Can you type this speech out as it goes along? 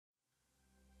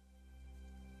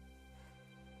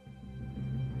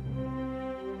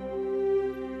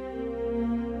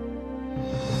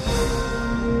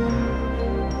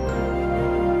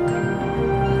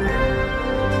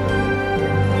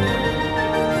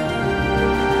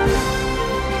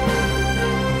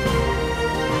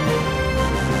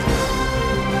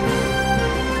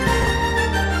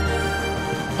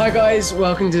Hi guys,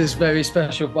 welcome to this very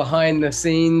special behind the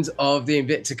scenes of the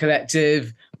Invicta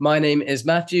Collective. My name is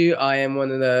Matthew. I am one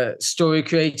of the story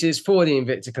creators for the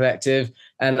Invicta Collective,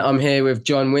 and I'm here with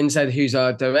John Winstead, who's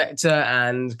our director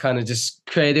and kind of just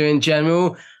creator in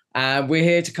general. We're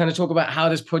here to kind of talk about how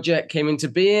this project came into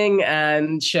being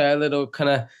and share a little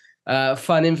kind of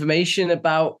fun information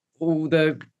about all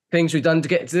the things we've done to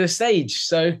get to this stage.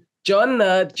 So John,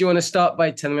 do you want to start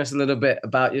by telling us a little bit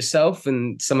about yourself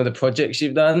and some of the projects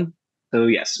you've done? So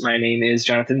yes, my name is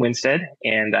Jonathan Winstead,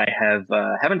 and I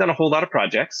haven't done a whole lot of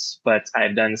projects, but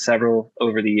I've done several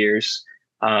over the years.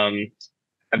 I've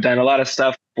done a lot of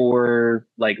stuff for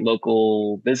like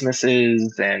local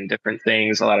businesses and different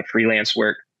things, a lot of freelance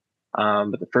work.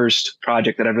 But the first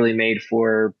project that I've really made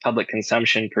for public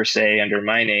consumption per se under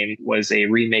my name was a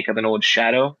remake of an old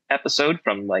Shadow episode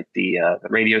from like the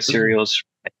radio serials from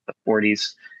the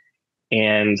 40s.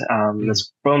 And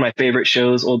that's one of my favorite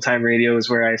shows. Old time radio is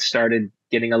where I started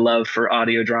getting a love for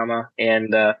audio drama.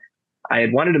 And I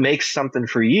had wanted to make something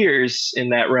for years in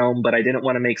that realm, but I didn't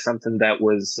want to make something that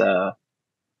was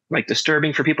like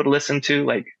disturbing for people to listen to,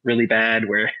 like really bad,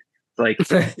 where like,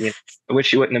 you know, I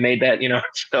wish you wouldn't have made that, you know.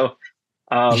 So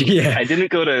I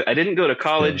didn't go to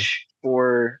college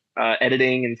for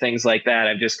editing and things like that.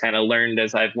 I've just kind of learned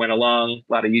as I've went along,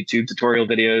 a lot of YouTube tutorial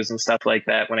videos and stuff like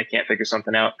that when I can't figure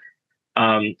something out.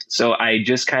 So I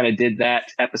just kind of did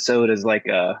that episode as like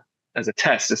as a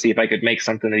test to see if I could make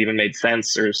something that even made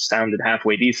sense or sounded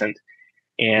halfway decent,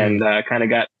 and kind of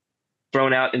got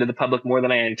thrown out into the public more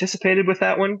than I anticipated with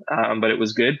that one. But it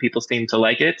was good. People seemed to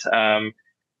like it.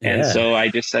 And so I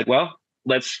just said, well,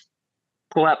 let's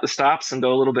pull out the stops and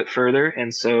go a little bit further.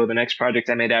 And so the next project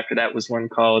I made after that was one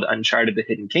called Uncharted: The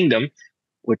Hidden Kingdom,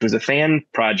 which was a fan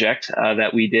project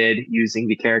that we did using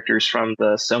the characters from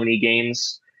the Sony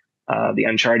games, the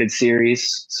Uncharted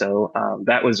series. So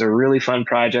that was a really fun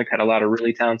project, had a lot of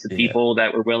really talented people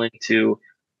that were willing to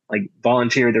like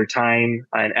volunteer their time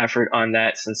and effort on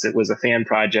that. Since it was a fan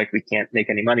project, we can't make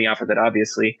any money off of it,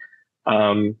 obviously.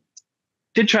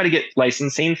 Did try to get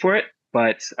licensing for it,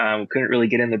 but couldn't really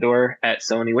get in the door at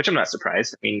Sony, which I'm not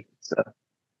surprised. I mean,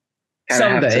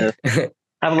 Someday.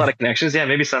 Have a lot of connections. Yeah,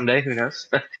 maybe someday, who knows?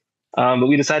 But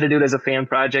we decided to do it as a fan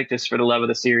project just for the love of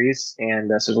the series. And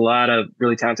so there's a lot of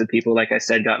really talented people, like I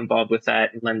said, got involved with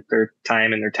that and lent their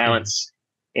time and their talents.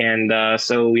 And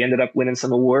so we ended up winning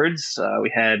some awards.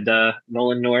 We had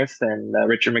Nolan North and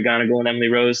Richard McGonigal and Emily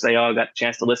Rose. They all got a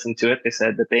chance to listen to it. They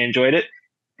said that they enjoyed it.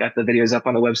 Got the videos up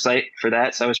on the website for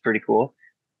that. So that was pretty cool.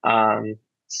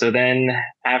 So then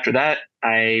after that,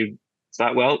 I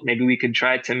thought, well, maybe we could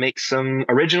try to make some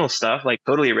original stuff, like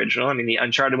totally original. I mean, the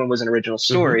Uncharted one was an original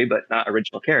story, but not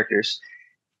original characters.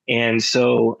 And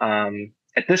so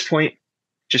at this point,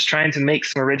 just trying to make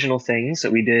some original things.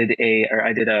 So I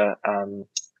did a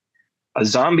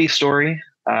zombie story,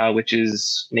 which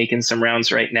is making some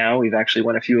rounds right now. We've actually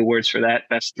won a few awards for that.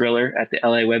 Best thriller at the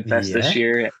LA Web Fest this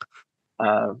year.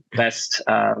 Best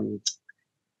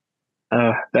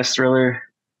thriller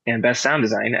and best sound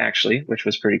design, actually, which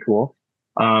was pretty cool.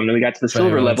 Then we got to the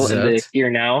silver level in the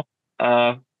Here Now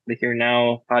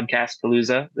podcast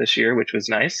Palooza this year, which was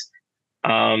nice.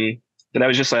 But that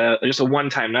was just a one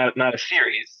time, not a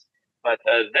series. But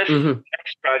this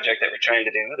next project that we're trying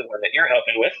to do, the one that you're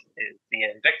helping with, is the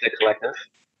Invicta Collective,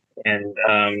 and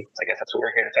I guess that's what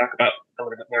we're here to talk about a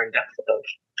little bit more in depth of.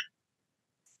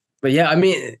 But yeah, I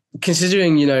mean,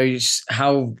 considering, you know,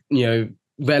 how, you know,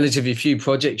 relatively few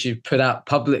projects you've put out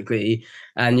publicly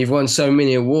and you've won so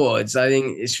many awards, I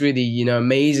think it's really, you know,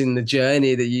 amazing the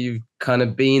journey that you've kind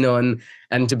of been on,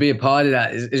 and to be a part of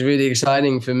that is really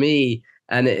exciting for me.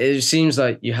 And it seems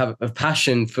like you have a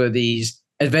passion for these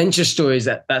adventure stories.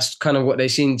 That's kind of what they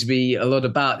seem to be a lot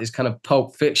about, these kind of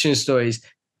pulp fiction stories.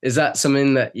 Is that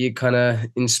something that you kind of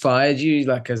inspired you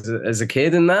like as a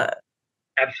kid in that?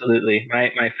 Absolutely.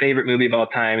 My favorite movie of all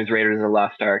time is Raiders of the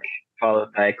Lost Ark,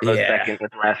 followed by close second with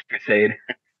The Last Crusade.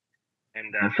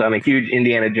 And so I'm a huge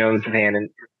Indiana Jones fan, and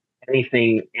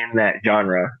anything in that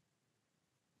genre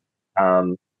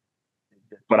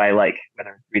is what I like, whether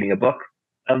it's reading a book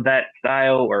of that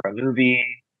style or a movie,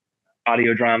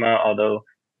 audio drama, although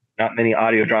not many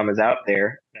audio dramas out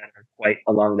there that are quite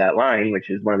along that line,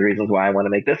 which is one of the reasons why I want to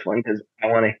make this one, because I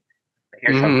want to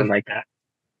hear something like that.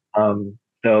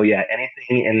 So yeah,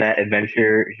 anything in that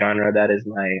adventure genre, that is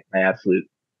my absolute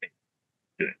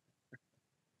favorite.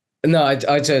 No, I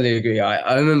totally agree.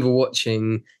 I remember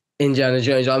watching Indiana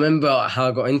Jones. I remember how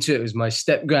I got into it. It was my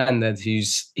step granddad,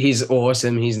 he's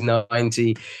awesome. He's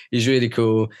 90. He's really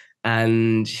cool.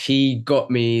 and he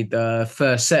got me the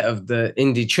first set of the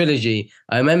Indy trilogy.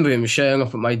 I remember him showing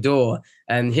up at my door,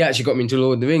 and he actually got me into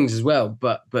Lord of the Rings as well.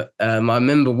 But I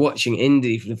remember watching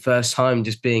Indy for the first time,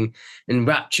 just being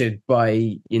enraptured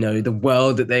by the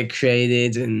world that they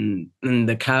created and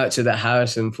the character that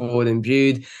Harrison Ford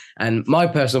imbued. And my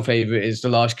personal favorite is The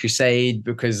Last Crusade,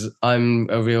 because I'm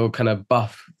a real kind of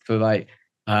buff for like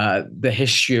the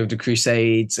history of the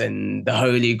Crusades and the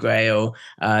Holy Grail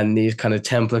and these kind of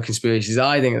Templar conspiracies.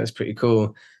 I think that's pretty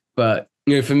cool. But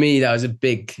for me, that was a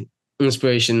big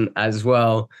inspiration as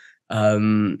well.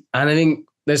 And I think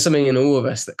there's something in all of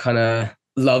us that kind of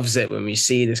loves it when we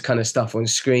see this kind of stuff on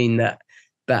screen that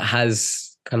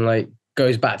has kind of like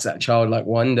goes back to that childlike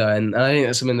wonder. And I think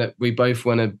that's something that we both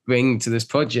want to bring to this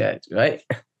project, right?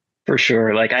 For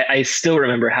sure. Like I still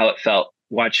remember how it felt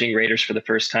watching Raiders for the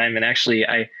first time. And actually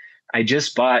I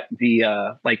just bought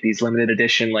the like these limited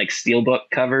edition like steelbook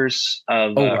covers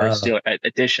of or steel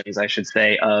editions, I should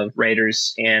say, of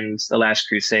Raiders and The Last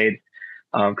Crusade.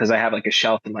 Because I have like a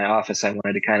shelf in my office I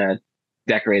wanted to kind of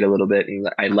decorate a little bit, and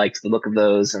I liked the look of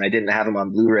those, and I didn't have them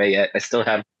on Blu-ray yet. I still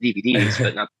have DVDs,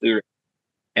 but not Blu-ray.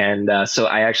 And so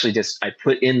I actually I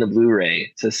put in the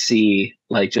Blu-ray to see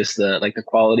like just the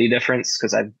quality difference,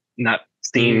 because I've not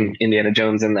seen Indiana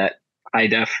Jones in that high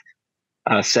def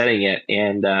setting yet.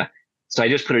 And so I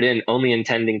just put it in, only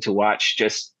intending to watch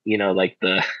just like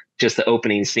the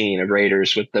opening scene of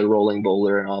Raiders with the rolling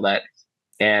boulder and all that.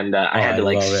 And I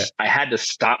had to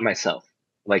stop myself.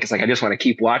 Like, it's like, I just want to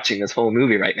keep watching this whole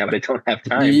movie right now, but I don't have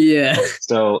time. Yeah.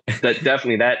 So that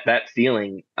definitely that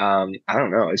feeling, I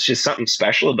don't know. It's just something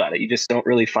special about it. You just don't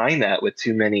really find that with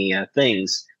too many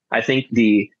things. I think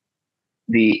the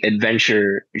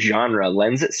adventure genre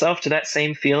lends itself to that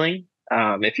same feeling.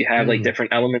 If you have like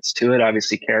different elements to it,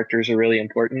 obviously characters are really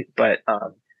important, but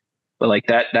like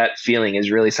that feeling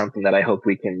is really something that I hope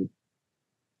we can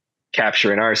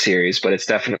capture in our series. But it's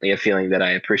definitely a feeling that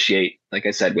I appreciate, like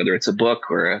I said, whether it's a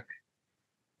book or a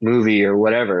movie or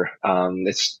whatever.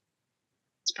 It's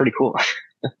pretty cool.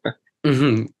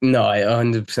 No, I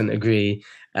 100% agree.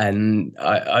 And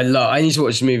I need to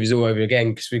watch the movies all over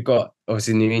again, because we've got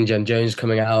obviously new Indiana Jones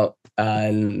coming out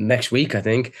next week, I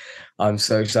think. I'm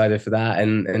so excited for that,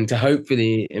 and to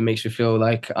hopefully it makes me feel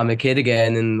like I'm a kid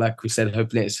again. And like we said,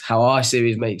 hopefully it's how our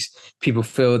series makes people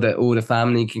feel, that all the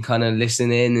family can kind of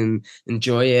listen in and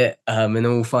enjoy it, and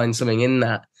all find something in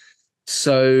that.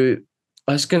 So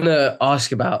I was gonna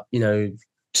ask about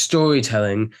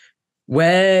storytelling.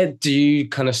 Where do you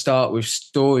kind of start with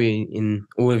story in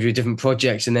all of your different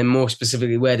projects? And then more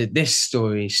specifically, where did this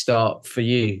story start for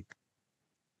you?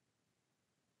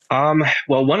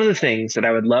 Well, one of the things that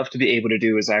I would love to be able to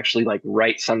do is actually like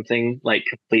write something like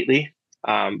completely.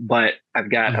 But I've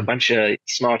got a bunch of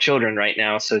small children right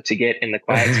now. So to get in the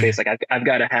quiet space, like I've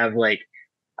got to have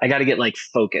I got to get like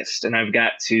focused, and I've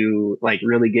got to like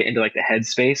really get into like the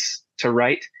headspace to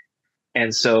write.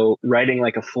 And so writing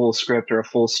like a full script or a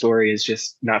full story is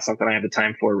just not something I have the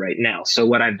time for right now. So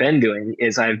what I've been doing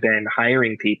is I've been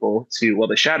hiring people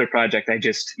the Shadow Project, I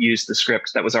just used the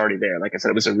script that was already there. Like I said,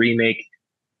 it was a remake,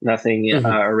 nothing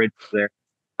original there.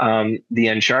 The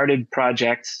Uncharted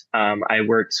project, I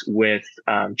worked with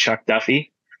Chuck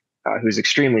Duffy, who's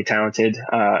extremely talented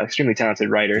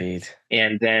writer. Indeed.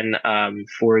 And then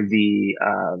for the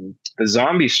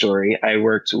zombie story, I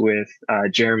worked with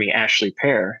Jeremy Ashley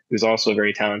Pear, who's also a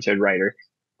very talented writer.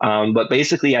 But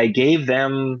basically, I gave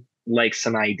them like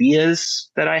some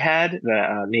ideas that I had.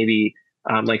 Maybe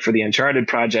like for the Uncharted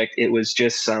project, it was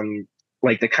just some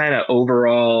like the kind of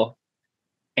overall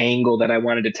angle that I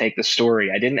wanted to take the story.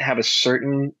 I didn't have a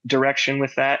certain direction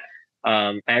with that.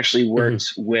 I actually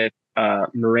worked with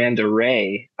Miranda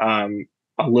Ray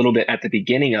a little bit at the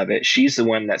beginning of it. She's the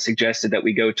one that suggested that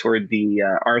we go toward the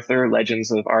Arthur, Legends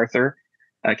of Arthur,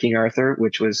 King Arthur,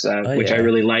 which I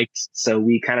really liked. So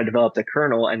we kind of developed a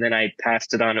kernel, and then I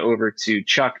passed it on over to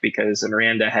Chuck because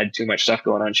Miranda had too much stuff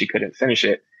going on. She couldn't finish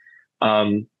it.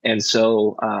 And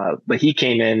so, but he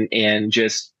came in and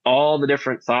just all the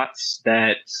different thoughts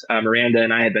that Miranda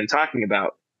and I had been talking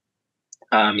about.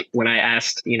 When I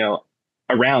asked,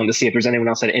 around to see if there's anyone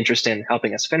else that had interest in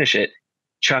helping us finish it,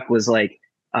 Chuck was like,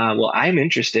 well, I'm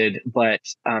interested, but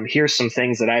here's some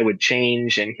things that I would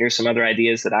change, and here's some other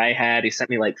ideas that I had. He sent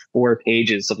me like 4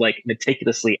 pages of like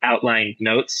meticulously outlined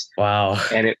notes. Wow.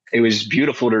 And it was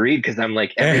beautiful to read, because I'm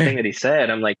like, everything that he said,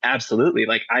 I'm like, absolutely.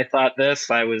 Like, I thought this,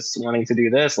 I was wanting to do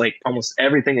this, like almost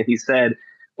everything that he said.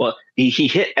 Well, he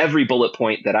hit every bullet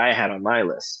point that I had on my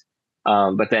list.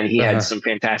 But then he had some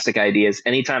fantastic ideas.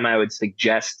 Anytime I would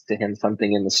suggest to him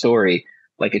something in the story,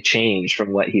 like a change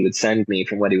from what he would send me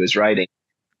from what he was writing,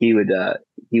 he would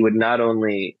not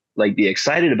only like be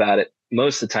excited about it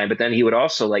most of the time, but then he would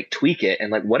also like tweak it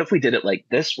and like, what if we did it like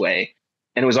this way?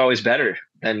 And it was always better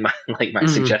than my like my Mhm.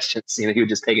 suggestions. You know, he would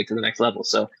just take it to the next level.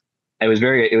 So it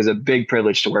was a big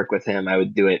privilege to work with him. I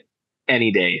would do it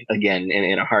any day again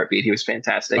in a heartbeat. He was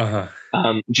fantastic.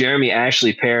 Uh-huh. Jeremy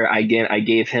Ashley Pear, I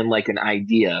gave him like an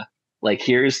idea, like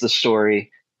here's the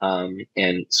story.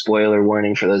 And spoiler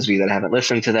warning for those of you that haven't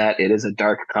listened to that, it is a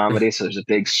dark comedy. So there's a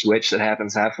big switch that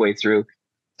happens halfway through.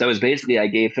 So it was basically, I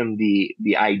gave him the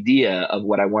idea of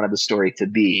what I wanted the story to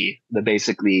be, the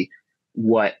basically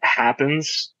what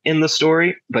happens in the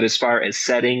story. But as far as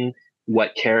setting,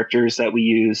 what characters that we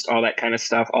used, all that kind of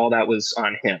stuff, all that was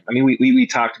on him. I mean, we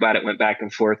talked about it, went back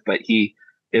and forth, but he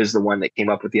is the one that came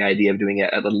up with the idea of doing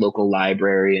it at the local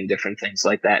library and different things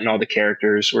like that. And all the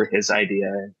characters were his idea.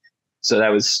 So that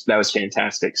was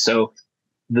fantastic. So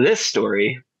this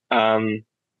story,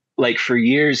 like for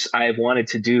years, I've wanted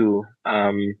to do,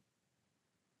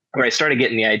 where I started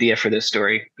getting the idea for this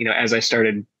story, you know, as I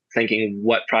started thinking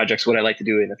what projects would I like to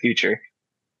do in the future,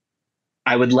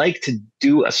 I would like to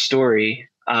do a story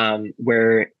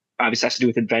where obviously has to do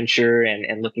with adventure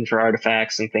and looking for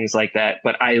artifacts and things like that.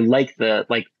 But I like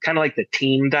kind of like the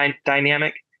team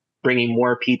dynamic, bringing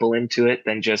more people into it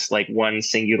than just like one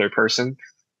singular person.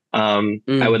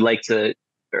 I would like to,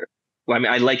 well, I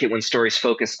mean, I like it when stories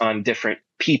focus on different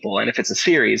people. And if it's a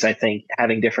series, I think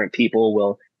having different people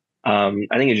will, I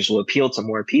think it just will appeal to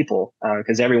more people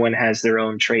because everyone has their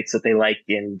own traits that they like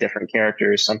in different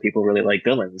characters. Some people really like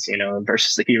villains, you know,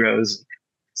 versus the heroes.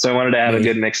 So I wanted to have a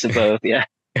good mix of both. Yeah.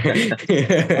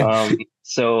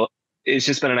 So it's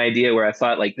just been an idea where I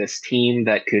thought like this team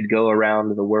that could go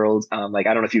around the world. Like,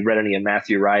 I don't know if you've read any of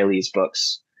Matthew Riley's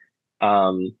books.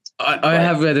 I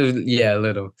have read a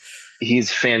little.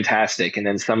 He's fantastic. And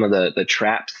then some of the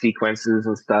trap sequences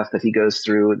and stuff that he goes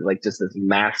through, like just this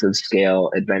massive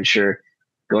scale adventure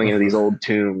going into these old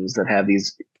tombs that have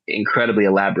these incredibly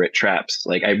elaborate traps.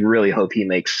 Like, I really hope he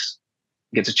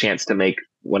gets a chance to make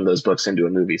one of those books into a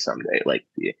movie someday. Like,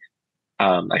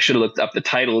 I should have looked up the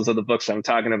titles of the books I'm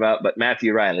talking about, but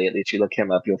Matthew Riley, at least you look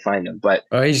him up, you'll find him. But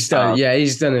he's done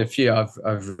a few.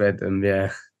 I've read them.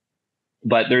 Yeah.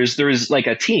 But there's like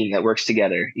a team that works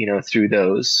together, you know, through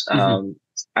those.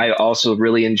 I also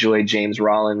really enjoyed James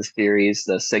Rollins' series,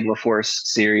 the Sigma Force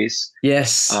series.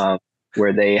 Yes.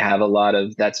 Where they have a lot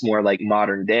of, that's more like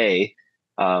modern day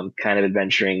kind of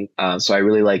adventuring. So I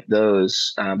really like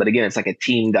those. But again, it's like a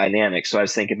team dynamic. So I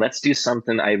was thinking, let's do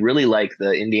something. I really like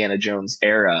the Indiana Jones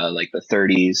era, like the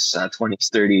 30s,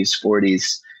 20s, 30s,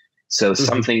 40s. So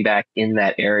something back in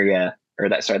that area, or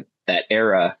that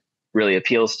era, really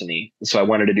appeals to me. So I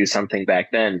wanted to do something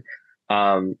back then.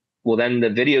 Well, then the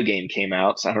video game came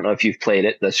out. So I don't know if you've played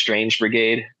it, The Strange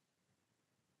Brigade.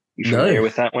 You familiar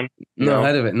with that one? No,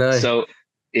 heard of it. No. So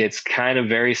it's kind of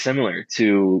very similar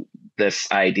to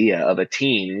this idea of a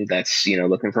team that's, you know,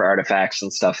 looking for artifacts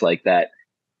and stuff like that.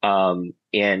 And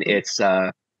it's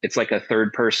like a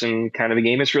third person kind of a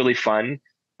game. It's really fun.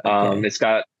 Okay. It's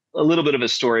got a little bit of a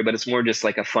story, but it's more just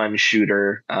like a fun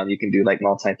shooter. You can do like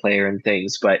multiplayer and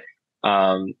things, but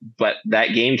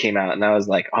that game came out and I was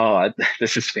like, oh,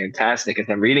 this is fantastic. As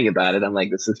I'm reading about it, I'm like,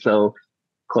 this is so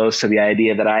close to the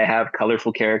idea that I have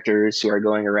colorful characters who are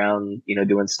going around, you know,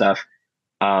 doing stuff.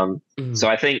 So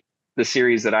I think the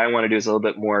series that I want to do is a little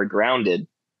bit more grounded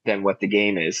than what the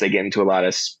game is. They get into a lot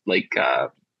of like,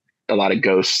 a lot of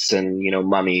ghosts and, you know,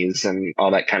 mummies and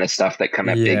all that kind of stuff that come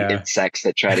at big insects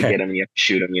that try to get them. You have to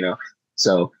shoot them, you know?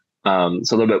 So,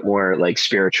 it's a little bit more like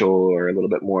spiritual or a little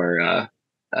bit more,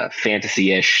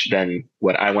 fantasy-ish than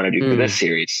what I want to do for this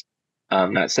series.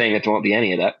 I'm not saying that there won't be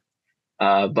any of that,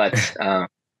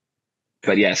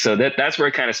 but yeah. So that's where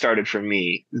it kind of started for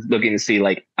me, looking to see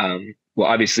like, well,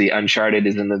 obviously Uncharted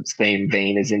is in the same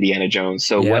vein as Indiana Jones.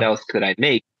 So what else could I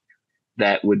make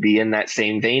that would be in that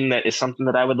same vein that is something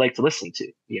that I would like to listen to?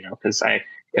 You know, because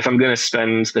if I'm going to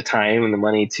spend the time and the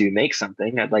money to make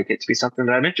something, I'd like it to be something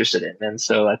that I'm interested in. And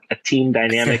so a team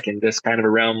dynamic in this kind of a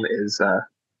realm is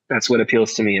that's what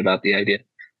appeals to me about the idea.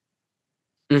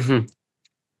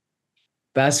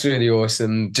 That's really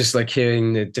awesome. Just like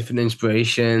hearing the different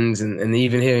inspirations and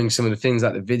even hearing some of the things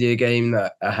like the video game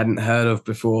that I hadn't heard of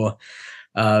before.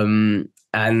 And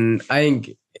I think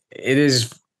it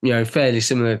is, you know, fairly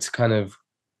similar to kind of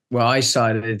where I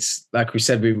started. It's like we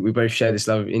said, we both share this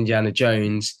love of Indiana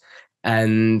Jones.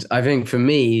 And I think for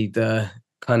me, the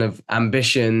kind of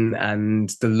ambition and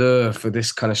the lure for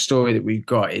this kind of story that we've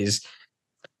got is,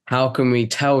 how can we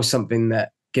tell something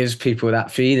that gives people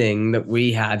that feeling that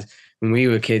we had when we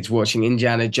were kids watching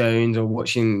Indiana Jones or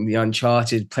watching the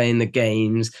Uncharted, playing the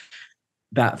games,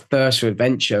 that thirst for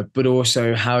adventure, but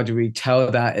also how do we tell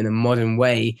that in a modern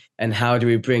way, and how do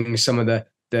we bring some of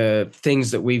the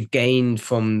things that we've gained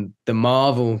from the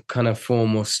Marvel kind of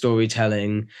form of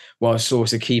storytelling, whilst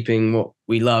also keeping what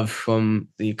we love from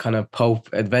the kind of pulp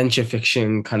adventure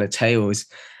fiction kind of tales.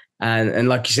 And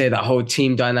like you say, that whole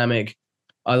team dynamic,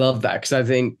 I love that, because I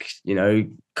think,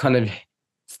 kind of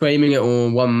framing it all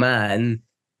in one man,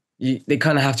 they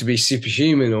kind of have to be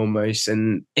superhuman almost.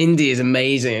 And Indy is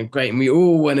amazing and great, and we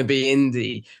all want to be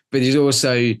Indy. But he's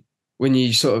also, when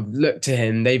you sort of look to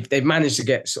him, they've managed to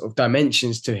get sort of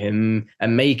dimensions to him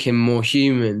and make him more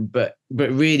human. But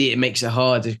really, it makes it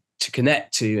hard to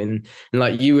connect to. And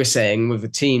like you were saying, with a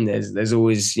team, there's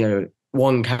always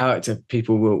one character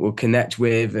people will connect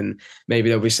with, and maybe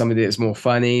there'll be somebody that's more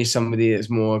funny, somebody that's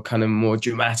more kind of more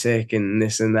dramatic and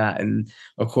this and that. And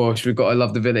of course, we've got to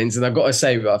love the villains. And I've got to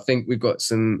say, I think we've got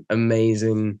some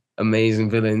amazing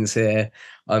villains here.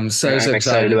 I'm so excited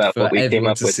excited about for what we came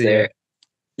everyone up to with see there. it.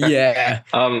 Yeah.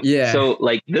 Yeah. So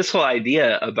like this whole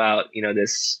idea about,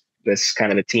 this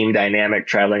kind of a team dynamic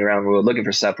traveling around the world looking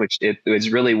for stuff, which it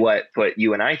was really what put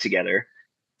you and I together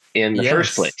in the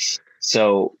first place.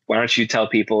 So why don't you tell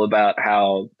people about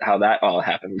how that all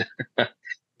happened? how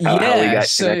we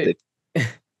got connected.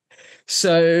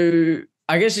 So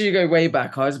I guess if you go way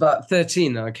back, I was about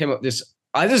 13 and I came up this,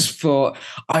 I just thought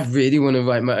I really want to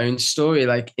write my own story,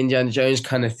 like Indiana Jones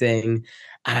kind of thing.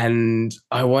 And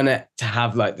I want it to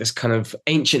have like this kind of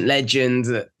ancient legend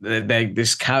that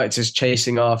this character's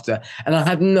chasing after. And I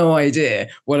had no idea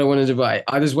what I wanted to write.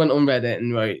 I just went on Reddit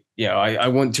and wrote, I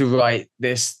want to write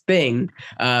this thing.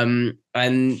 And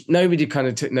nobody kind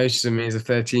of took notice of me as a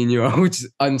 13-year-old,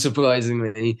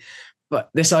 unsurprisingly. But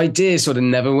this idea sort of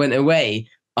never went away.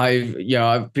 I've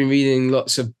been reading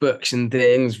lots of books and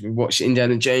things, watched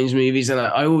Indiana Jones movies, and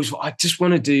I just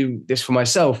want to do this for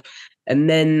myself. And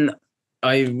then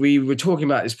we were talking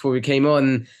about this before we came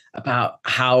on, about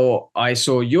how I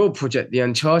saw your project, the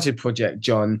Uncharted project,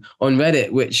 John, on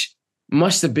Reddit, which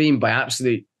must have been by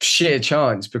absolute sheer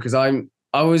chance, because I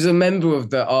was a member of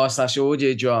the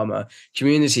r/audio drama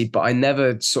community, but I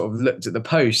never sort of looked at the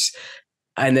posts.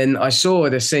 And then I saw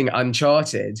this thing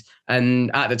Uncharted, and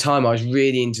at the time I was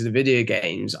really into the video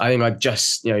games. I think I'd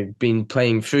just been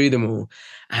playing through them all,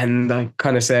 and I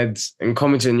kind of said and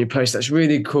commented on your post, "That's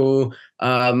really cool.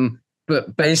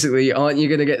 But basically, aren't you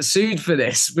going to get sued for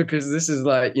this? Because this is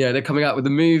like, they're coming out with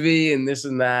a movie and this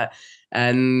and that."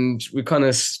 And we kind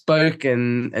of spoke,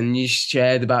 and you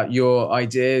shared about your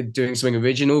idea of doing something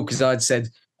original, because I'd said,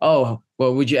 "Oh,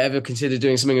 well, would you ever consider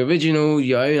doing something original,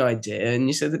 your own idea?" And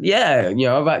you said that, yeah,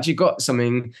 I've actually got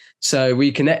something. So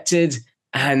we connected,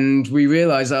 and we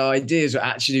realized our ideas were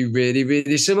actually really,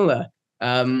 really similar.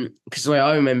 Because the way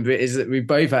I remember it is that we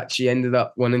both actually ended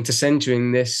up wanting to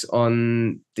centering this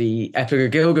on the Epic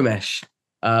of Gilgamesh,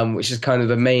 which is kind of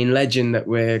the main legend that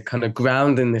we're kind of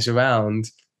grounding this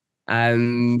around.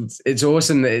 And it's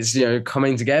awesome that it's,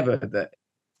 coming together. That,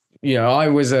 I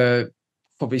was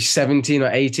probably 17 or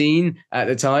 18 at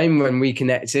the time when we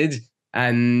connected.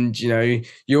 And,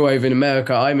 you're over in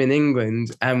America, I'm in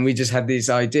England. And we just had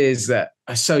these ideas that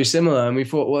are so similar. And we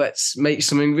thought, well, let's make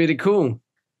something really cool.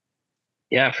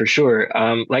 Yeah, for sure.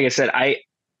 Like I said,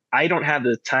 I don't have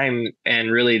the time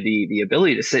and really the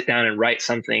ability to sit down and write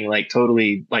something like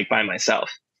totally like by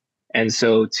myself. And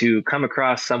so to come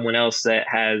across someone else that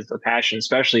has a passion,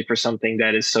 especially for something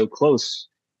that is so close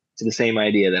to the same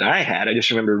idea that I had, I just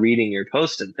remember reading your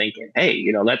post and thinking, hey,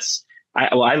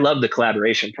 I love the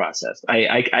collaboration process.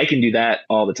 I can do that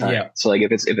all the time. Yeah. So like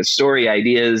if it's story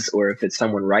ideas, or if it's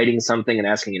someone writing something and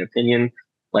asking an opinion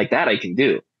like that, I can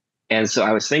do. And so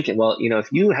I was thinking, well,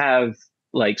 if you have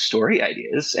like story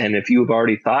ideas, and if you have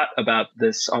already thought about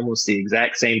this almost the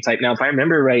exact same type. Now, if I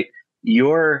remember right,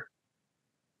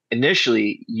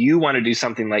 initially you want to do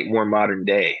something like more modern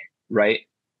day, right?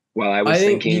 Well, I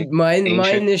think thinking my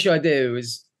initial idea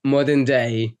was modern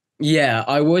day. Yeah,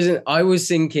 I was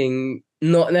thinking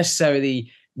not necessarily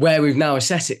where we've now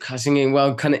set it. I was thinking,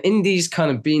 well, kind of Indy's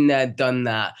kind of been there, done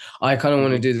that. I kind of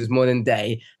want to do this modern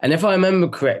day. And if I remember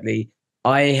correctly,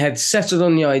 I had settled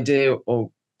on the idea,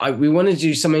 we wanted to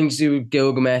do something to do with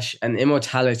Gilgamesh and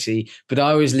immortality, but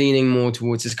I was leaning more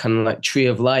towards this kind of like tree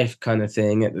of life kind of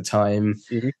thing at the time.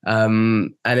 Mm-hmm.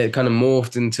 And it kind of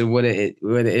morphed into what it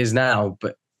is now.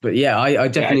 But yeah, I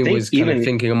definitely was kind of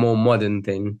thinking a more modern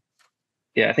thing.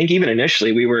 Yeah, I think even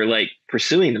initially we were like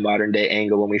pursuing the modern day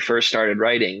angle when we first started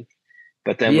writing,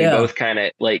 but then we both kind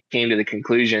of like came to the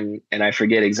conclusion, and I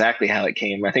forget exactly how it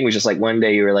came. I think it was just like one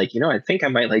day you were like, I think I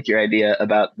might like your idea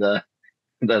about the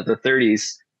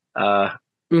 30s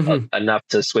enough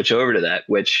to switch over to that,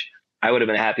 which I would have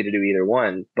been happy to do either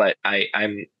one, but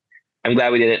I'm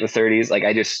glad we did it in the 30s. Like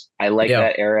I like Yeah.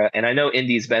 that era, and I know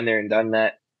indie's been there and done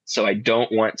that, so I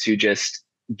don't want to just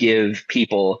give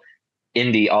people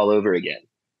indie all over again.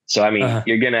 So I mean, Uh-huh.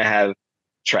 you're gonna have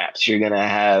traps, you're gonna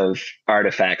have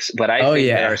artifacts, but I Oh think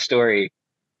that our yeah. story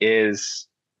is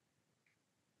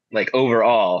like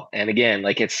overall, and again,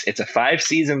 like it's a 5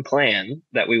 season plan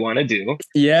that we want to do.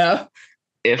 Yeah.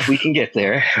 If we can get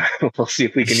there, we'll see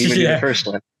if we can even do the Yeah. first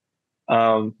one.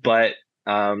 But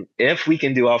if we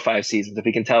can do all 5 seasons, if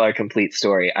we can tell our complete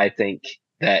story, I think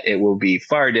that it will be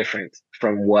far different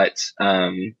from what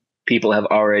people have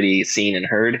already seen and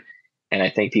heard, and I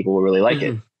think people will really like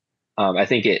it. Mhm. I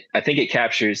think it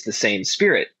captures the same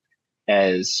spirit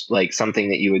as like something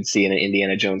that you would see in an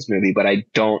Indiana Jones movie, but I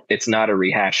don't. It's not a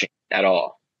rehashing at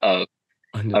all of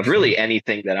 100%. really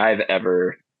anything that I've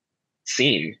ever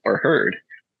seen or heard.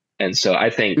 And so I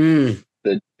think Mm.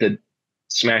 the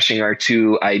smashing our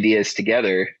two ideas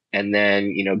together and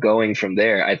then going from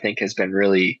there, I think it's been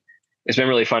really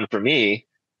fun for me.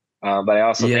 But I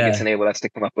also think it's Yeah. enabled us to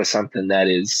come up with something that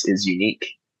is unique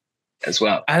as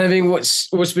well. And I think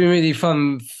what's been really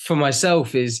fun for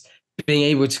myself is being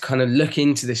able to kind of look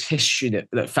into this history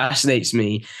that fascinates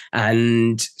me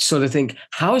and sort of think,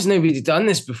 how has nobody done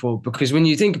this before? Because when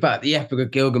you think about the Epic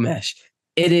of Gilgamesh,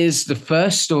 it is the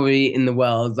first story in the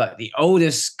world, like the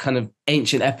oldest kind of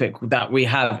ancient epic that we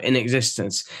have in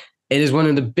existence. It is one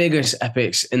of the biggest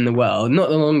epics in the world, not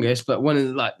the longest, but one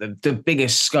of the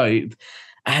biggest scope.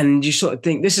 And you sort of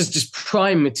think this is just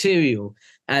prime material.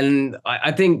 And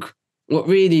I think what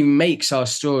really makes our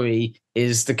story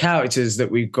is the characters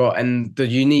that we've got and the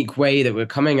unique way that we're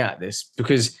coming at this.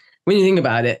 Because when you think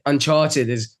about it, Uncharted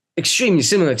is extremely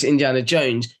similar to Indiana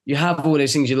Jones. You have all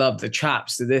those things you love, the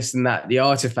traps, the this and that, the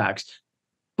artifacts.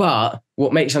 But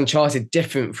what makes Uncharted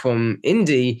different from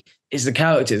Indy is the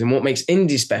characters. And what makes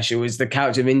Indy special is the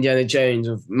character of Indiana Jones,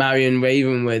 of Marion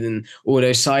Ravenwood, and all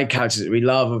those side characters that we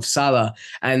love, of Salah.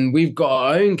 And we've got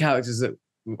our own characters that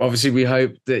obviously we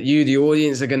hope that you, the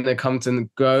audience, are going to come to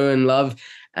grow and love.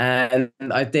 And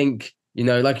I think,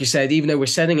 like you said, even though we're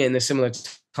setting it in a similar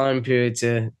time period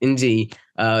to Indy,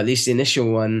 at least the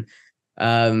initial one,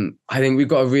 I think we've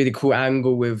got a really cool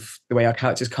angle with the way our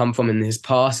characters come from in his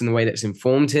past and the way that's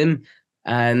informed him.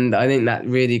 And I think that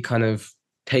really kind of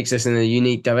takes us in a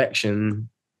unique direction.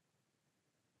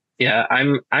 Yeah,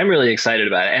 I'm really excited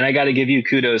about it, and I got to give you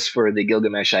kudos for the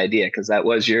Gilgamesh idea because that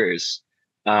was yours.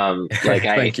 Like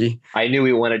Thank you. I knew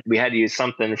we had to use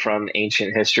something from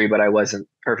ancient history, but I wasn't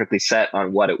perfectly set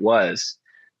on what it was.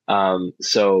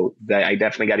 So that I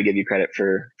definitely got to give you credit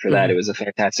for that. It Mhm. was a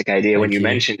fantastic idea. When Thank you you.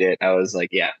 mentioned it, I was like,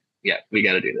 yeah, we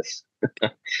got to do this.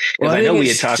 Well, Because I I know think we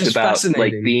had it's talked just about like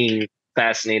fascinating. being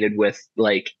fascinated with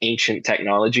like ancient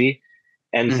technology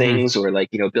and Hmm. things, or like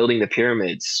building the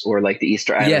pyramids or like the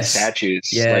Easter Island Yes. statues.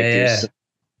 Yeah, Like yeah. there's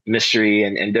mystery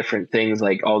and different things,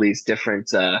 like all these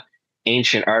different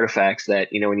ancient artifacts that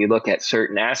when you look at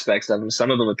certain aspects of them,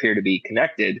 some of them appear to be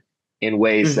connected in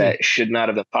ways Hmm. that should not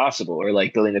have been possible, or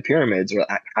like building the pyramids, or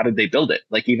how did they build it?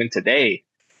 Like even today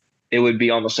it would be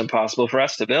almost impossible for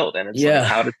us to build, and it's like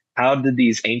Yeah. how did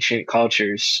these ancient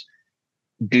cultures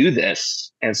do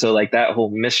this? And so like that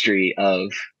whole mystery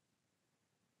of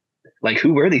like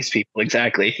who were these people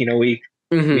exactly? We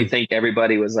Hmm. think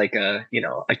everybody was like a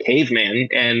caveman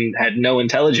and had no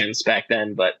intelligence back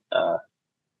then, but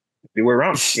we were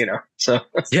wrong, So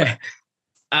Yeah.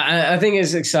 I think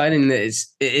it's exciting that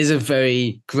it is a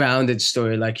very grounded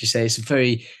story, like you say. It's a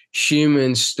very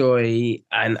human story,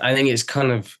 and I think it's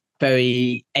kind of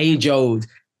very age old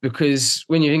because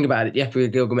when you think about it, the Epic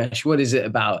of Gilgamesh, what is it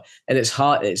about? At its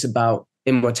heart, it's about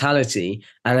immortality,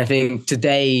 and I think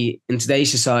today in today's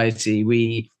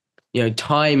society,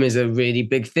 time is a really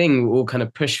big thing. We're all kind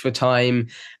of push for time,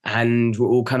 and we're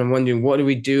all kind of wondering what do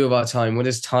we do with our time? What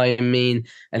does time mean,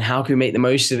 and how can we make the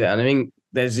most of it? And I think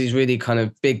there's these really kind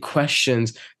of big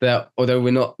questions that, although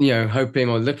we're not, hoping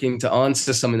or looking to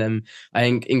answer some of them, I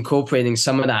think incorporating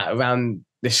some of that around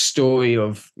this story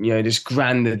of, this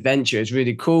grand adventure is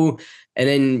really cool. And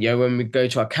then, when we go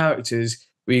to our characters,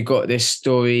 we've got this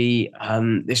story,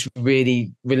 this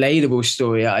really relatable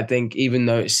story. I think, even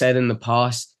though it's said in the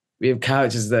past, we have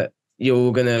characters that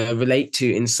you're going to relate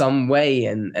to in some way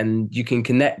and you can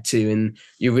connect to, and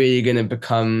you're really going to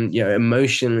become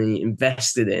emotionally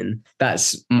invested in.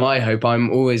 That's my hope. I'm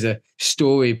always a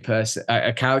story person,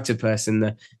 a character person.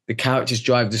 The characters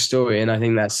drive the story, and I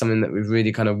think that's something that we've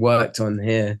really kind of worked on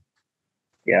here.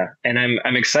 yeah, and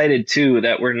I'm excited too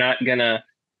that we're not gonna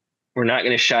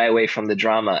shy away from the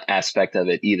drama aspect of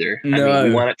it either. I mean, we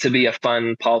No. want it to be a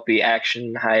fun, pulpy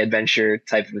action, high adventure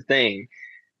type of a thing,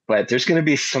 but there's going to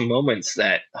be some moments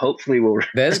that hopefully will.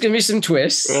 There's going to be some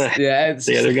twists. Yeah, it's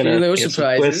yeah, they're going to little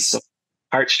surprises, surprises,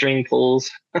 heartstring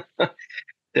pulls,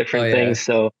 different things.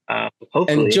 So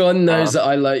hopefully. And John knows that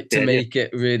I like to make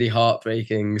it really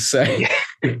heartbreaking. So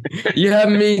you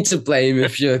have me to blame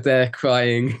if you're there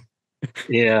crying.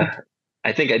 Yeah.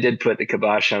 I think I did put the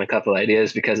kibosh on a couple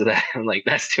ideas because of that. I'm like,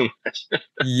 that's too much.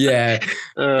 Yeah.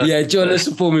 John has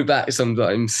to pull me back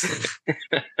sometimes.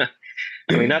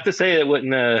 I mean, not to say it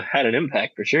wouldn't have had an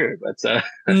impact for sure, but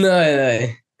no.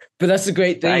 But that's the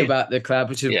great thing about the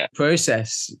collaborative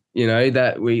process,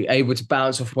 that we're able to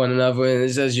bounce off one another. And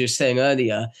as you were saying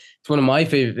earlier, it's one of my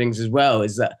favorite things as well,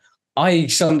 is that I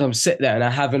sometimes sit there and I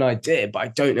have an idea, but I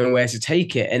don't know where to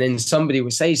take it. And then somebody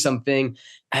will say something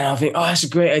and I'll think, oh, that's a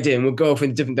great idea. And we'll go off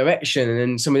in a different direction. And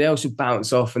then somebody else will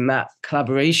bounce off. And that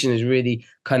collaboration is really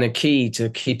kind of key to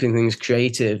keeping things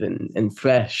creative and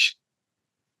fresh.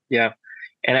 Yeah.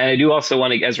 And I do also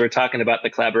want to, as we're talking about the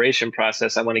collaboration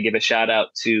process, I want to give a shout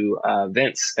out to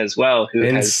Vince as well, who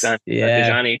has done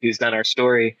Dejani, who's done our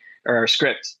story or our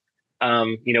script.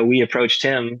 We approached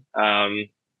him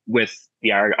with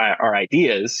our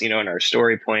ideas, and our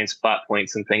story points, plot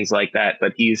points, and things like that.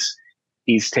 But he's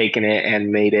taken it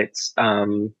and made it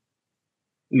to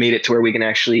where we can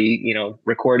actually,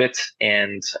 record it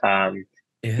and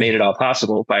made it all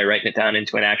possible by writing it down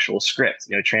into an actual script.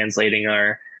 Translating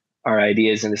our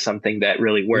ideas into something that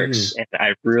really works. And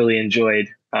I've really enjoyed,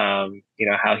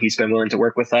 how he's been willing to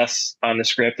work with us on the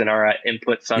script and our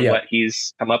inputs on what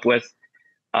he's come up with.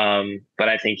 But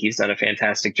I think he's done a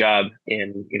fantastic job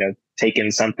in,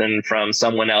 taking something from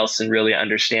someone else and really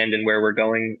understanding where we're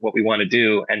going, what we want to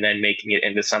do, and then making it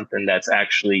into something that's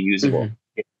actually usable.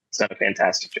 He's done a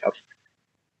fantastic job.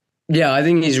 Yeah, I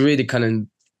think he's really kind of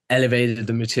elevated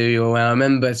the material. And I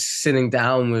remember sitting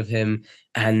down with him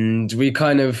and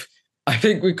I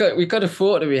think we kind of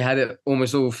thought that we had it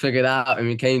almost all figured out, and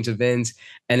we came to Vince,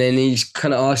 and then he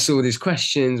kind of asked all these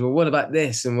questions. Well, what about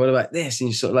this? And what about this? And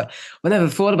you sort of like, I never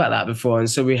thought about that before. And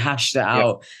so we hashed it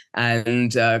out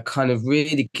and kind of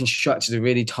really constructed a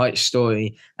really tight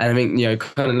story. And I think,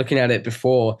 kind of looking at it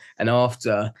before and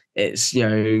after, it's,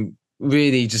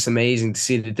 really just amazing to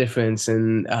see the difference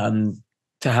and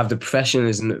to have the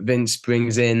professionalism that Vince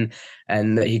brings in,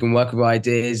 and that he can work with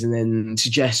ideas and then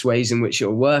suggest ways in which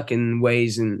it'll work and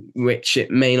ways in which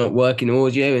it may not work in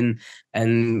audio,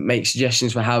 and make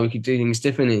suggestions for how we could do things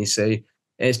differently. So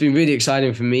it's been really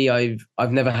exciting for me.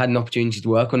 I've never had an opportunity to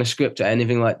work on a script or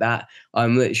anything like that.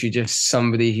 I'm literally just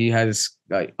somebody who has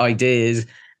like ideas,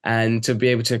 and to be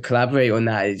able to collaborate on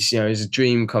that, it's a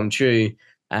dream come true.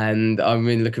 And I'm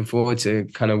really looking forward to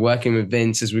kind of working with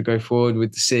Vince as we go forward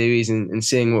with the series and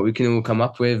seeing what we can all come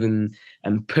up with and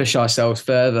push ourselves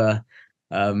further.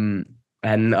 And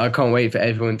I can't wait for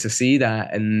everyone to see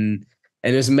that. And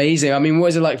it was amazing. I mean, what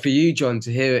was it like for you, John,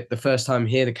 to hear it the first time,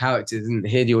 hear the characters and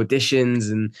hear the auditions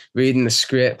and reading the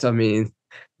script? I mean,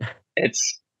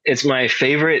 it's my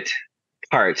favorite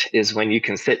part is when you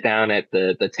can sit down at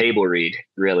the table read,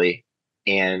 really,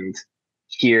 and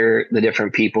hear the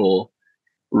different people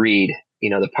read,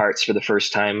 the parts for the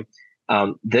first time.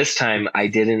 This time I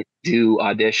didn't do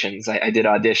auditions. I did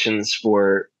auditions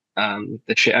for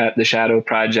the Shadow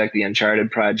Project, the Uncharted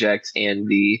Project, and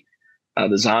the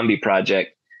Zombie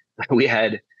Project. I think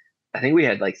we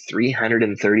had like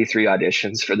 333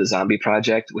 auditions for the Zombie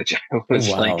Project, which I was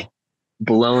like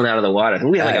blown out of the water. I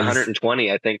think we had like 120,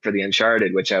 I think, for the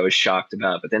Uncharted, which I was shocked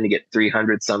about. But then to get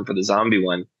 300 some for the Zombie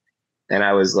one, and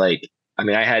I was like,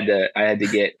 I had to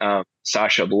get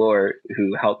Sasha Bloor,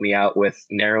 who helped me out with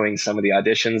narrowing some of the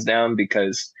auditions down,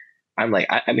 because I'm like,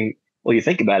 well, you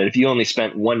think about it. If you only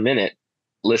spent 1 minute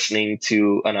listening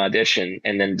to an audition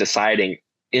and then deciding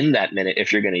in that minute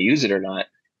if you're going to use it or not,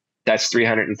 that's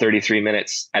 333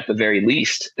 minutes at the very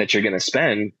least that you're going to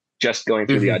spend just going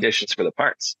through the auditions for the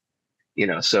parts.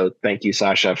 So thank you,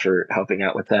 Sasha, for helping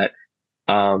out with that.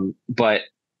 But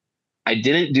I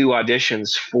didn't do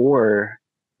auditions for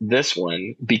this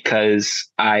one because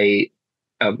I've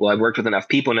worked with enough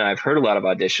people now. I've heard a lot of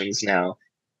auditions now,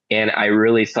 and I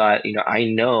really thought, I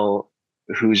know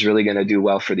who's really going to do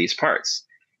well for these parts.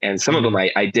 And some of them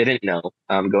I didn't know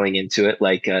going into it,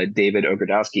 like David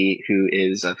Ogrodowski, who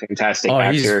is a fantastic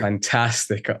actor. He's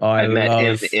fantastic. I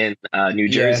met him in New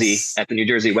Jersey at the New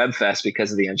Jersey Web Fest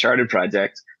because of the Uncharted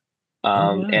Project.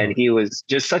 And he was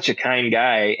just such a kind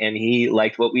guy, and he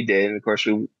liked what we did. And of course,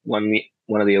 we won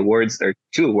one of the awards, or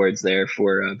 2 awards there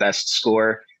for best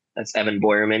score. That's Evan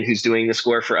Boyerman, who's doing the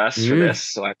score for us for this.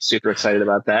 So I'm super excited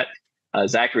about that.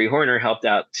 Zachary Horner helped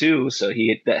out too. So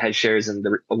that has shares in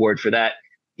the award for that.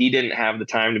 He didn't have the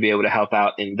time to be able to help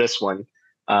out in this one.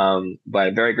 But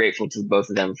I'm very grateful to both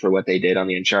of them for what they did on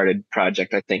the Uncharted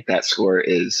project. I think that score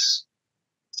is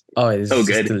it's so just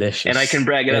good, and I can delicious.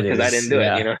 brag it up It because I is, didn't do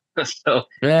it, you yeah. know. So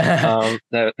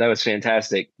that was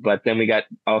fantastic. But then we got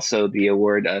also the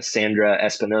award, Sandra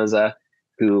Espinoza,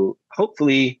 who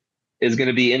hopefully is going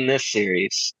to be in this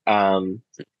series,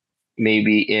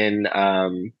 maybe in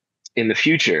the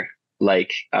future,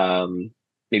 like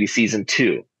maybe season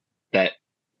 2. That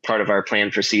part of our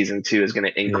plan for season 2 is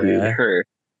going to include Yeah. her,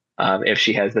 if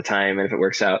she has the time and if it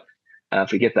works out,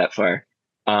 if we get that far.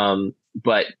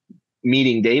 But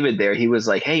meeting David there, he was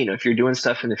like, "Hey, if you're doing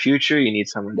stuff in the future, you need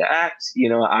someone to act.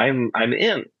 I'm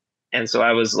in." And so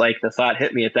I was like, the thought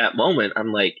hit me at that moment.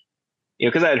 I'm like,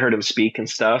 because I had heard him speak and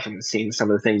stuff and seen some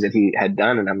of the things that he had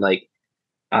done, and I'm like,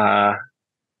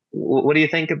 what do you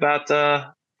think about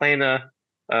playing a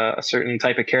certain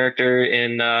type of character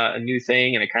in a new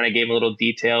thing? And it kind of gave him little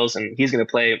details. And he's going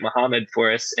to play Muhammad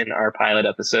for us in our pilot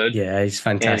episode. Yeah, he's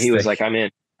And he was like,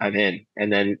 fantastic. I'm in.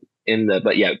 And then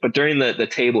but during the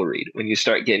table read, when you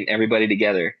start getting everybody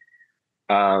together,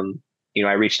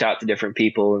 I reached out to different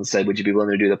people and said, would you be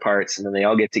willing to do the parts? And then they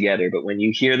all get together. But when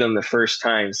you hear them the first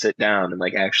time sit down and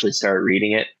like actually start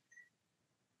reading it,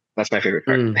 that's my favorite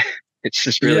part. Mm. It's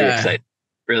just really Yeah. exciting.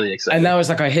 Really exciting. And now it's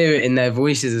like I hear it in their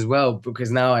voices as well,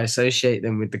 because now I associate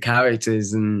them with the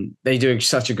characters and they do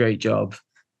such a great job.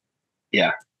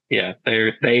 Yeah. Yeah.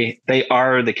 They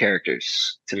are the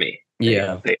characters to me. They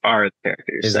are the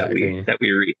characters exactly. that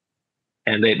we read.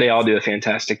 And they all do a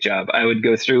fantastic job. I would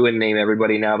go through and name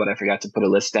everybody now, but I forgot to put a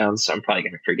list down, so I'm probably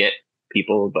going to forget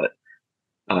people. But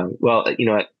well, you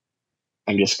know what?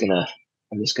 I'm just gonna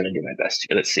do my best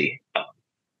here. Let's see.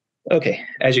 Okay,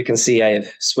 as you can see, I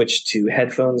have switched to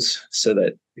headphones so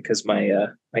that because my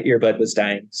earbud was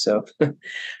dying. So,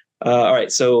 all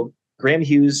right. So Graham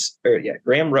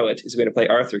Rowett is going to play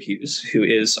Arthur Hughes, who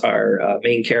is our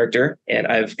main character, and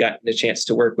I've gotten a chance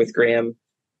to work with Graham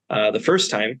the first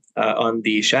time on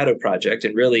the Shadow Project,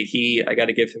 and really, I got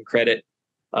to give him credit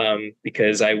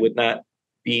because I would not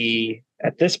be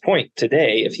at this point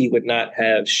today if he would not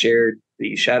have shared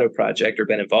the Shadow Project or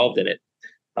been involved in it.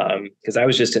 Because I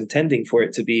was just intending for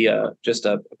it to be just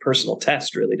a personal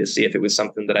test, really, to see if it was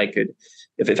something that I could,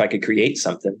 if I could create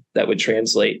something that would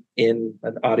translate in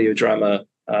an audio drama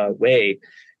way.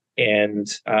 And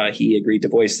he agreed to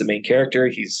voice the main character.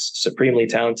 He's supremely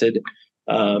talented.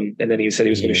 And then he said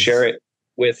he was going to share it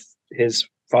with his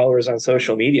followers on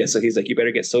social media. So he's like, you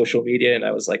better get social media. And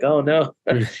I was like, oh, no.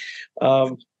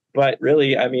 But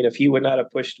really, I mean, if he would not have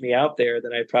pushed me out there,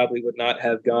 then I probably would not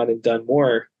have gone and done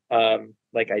more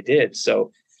like I did.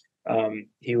 So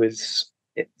he was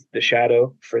the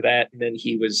Shadow for that. And then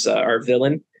he was our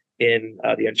villain in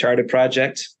the Uncharted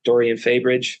project. Dorian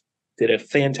Faybridge did a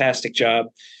fantastic job.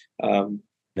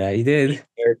 Yeah, he did.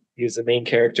 He was the main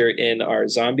character in our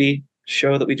zombie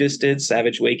show that we just did,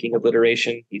 Savage Waking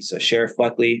Obliteration. He's Sheriff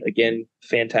Buckley. Again,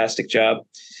 fantastic job.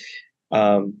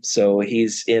 So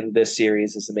he's in this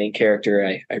series as the main character.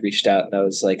 I reached out and I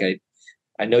was like,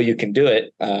 I know you can do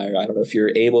it. I don't know if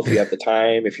you're able, if you have the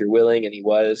time, if you're willing, and he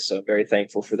was. So I'm very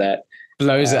thankful for that.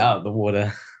 Blows it out of the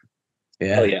water.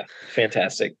 Yeah. Oh yeah,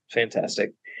 fantastic.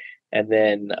 And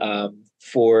then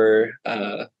for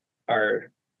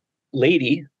our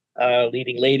leading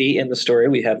lady in the story,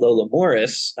 we have Lola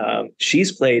Morris.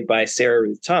 She's played by Sarah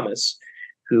Ruth Thomas,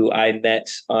 who I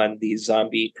met on the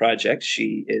zombie project.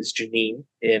 She is Janine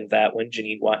in that one,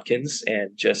 Janine Watkins, and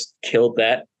just killed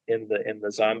that in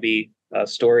the zombie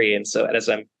story. And so as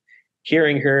I'm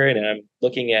hearing her and I'm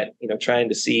looking at, trying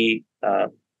to see,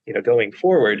 going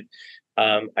forward,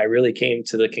 I really came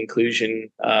to the conclusion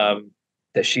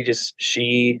that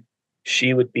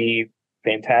she would be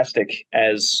fantastic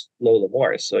as Lola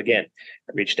Morris. So again,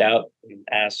 I reached out and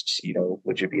asked,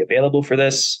 would you be available for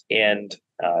this? And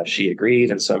she agreed.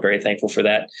 And so I'm very thankful for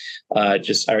that. I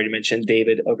already mentioned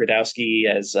David Ogrodowski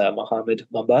as Muhammad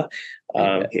Mumba.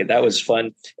 Yeah, that was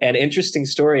fun. And interesting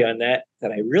story on that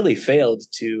I really failed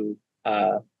to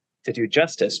do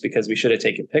justice because we should have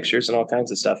taken pictures and all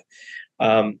kinds of stuff.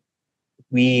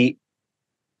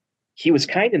 He was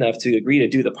kind enough to agree to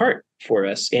do the part for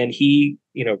us. And he,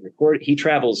 he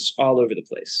travels all over the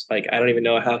place. Like, I don't even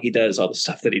know how he does all the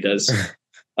stuff that he does.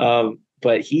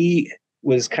 But he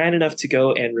was kind enough to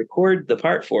go and record the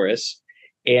part for us.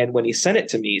 And when he sent it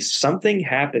to me, something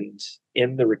happened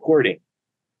in the recording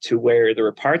to where there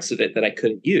were parts of it that I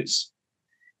couldn't use.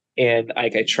 And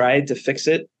I tried to fix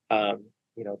it.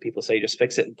 People say just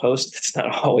fix it in post. It's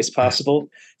not always possible.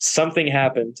 Something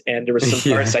happened and there were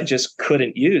some parts I just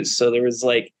couldn't use. So there was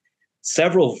like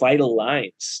several vital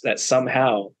lines that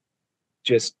somehow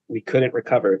just we couldn't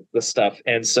recover the stuff.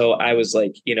 And so I was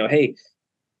like, hey,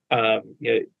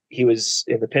 he was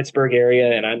in the Pittsburgh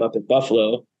area, and I'm up in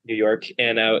Buffalo, New York,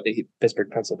 and Pittsburgh,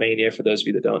 Pennsylvania, for those of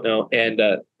you that don't know. And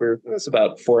it's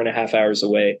about 4.5 hours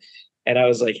away. And I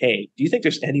was like, hey, do you think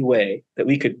there's any way that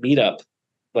we could meet up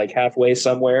like halfway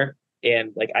somewhere?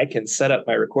 And like, I can set up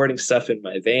my recording stuff in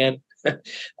my van.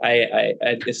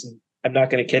 I'm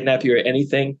not going to kidnap you or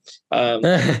anything. And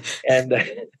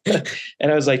I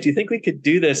was like, do you think we could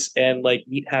do this and like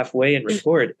meet halfway and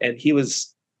record? And he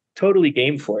was totally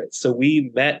game for it. So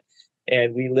we met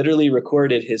and we literally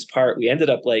recorded his part. We ended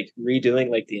up like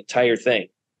redoing like the entire thing.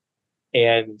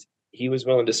 And he was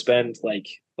willing to spend like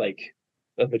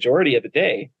a majority of the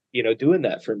day, doing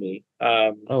that for me.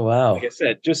 Oh, wow. Like I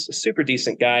said, just a super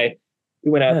decent guy.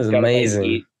 We went out and got amazing. A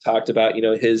nice eat, talked about,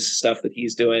 his stuff that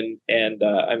he's doing. And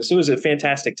so it was a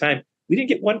fantastic time. We didn't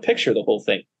get one picture of the whole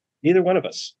thing. Neither one of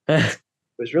us. It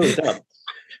was really dumb.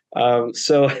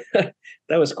 So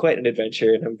that was quite an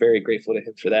adventure, and I'm very grateful to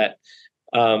him for that.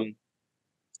 Then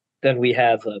we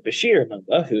have Bashir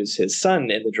Mamba, who's his son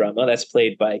in the drama. That's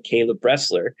played by Caleb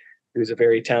Bressler, who's a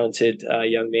very talented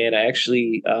young man. I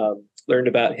actually learned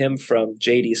about him from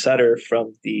J.D. Sutter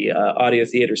from the Audio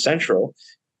Theater Central,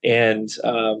 and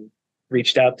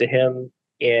reached out to him,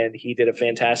 and he did a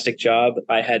fantastic job.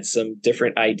 I had some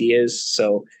different ideas,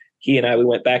 so we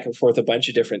went back and forth a bunch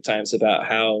of different times about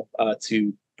how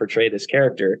to portray this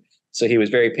character. So he was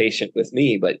very patient with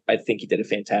me, but I think he did a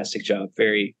fantastic job.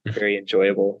 Very, very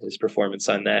enjoyable, his performance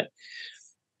on that.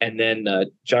 And then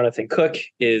Jonathan Cook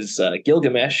is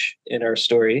Gilgamesh in our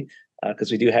story, because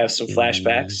we do have some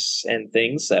flashbacks and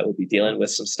things that we'll be dealing with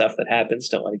some stuff that happens.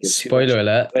 Don't want to give spoiler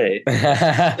alert away.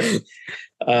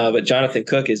 But Jonathan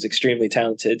Cook is extremely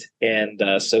talented, and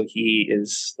so he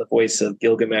is the voice of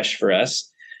Gilgamesh for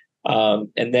us.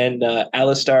 And then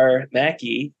Alistar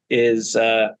Mackey is,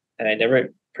 and I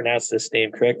never pronounced this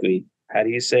name correctly. How do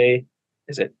you say?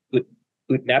 Is it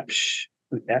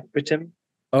Utnapishtim?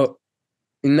 Oh,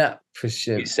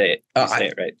 Utnapishtim. You say it. You say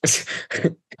it right.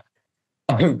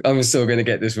 I'm still going to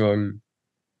get this wrong.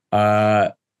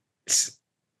 Utnapishtim,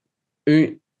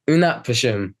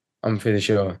 I'm pretty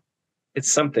sure.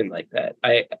 It's something like that.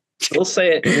 We'll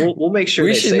say it. We'll make sure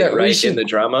they say it right in the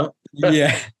drama.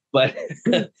 Yeah. But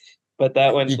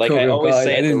that one, like I always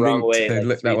say it the wrong way. I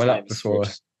looked that one up before.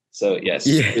 So yes,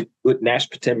 yeah.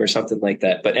 Utnashpatim or something like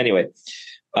that. But anyway,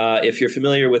 if you're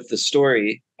familiar with the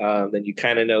story, then you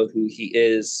kind of know who he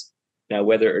is. Now,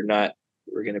 whether or not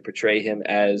we're going to portray him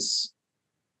as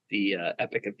the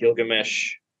Epic of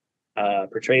Gilgamesh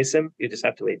portrays him, you just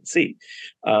have to wait and see.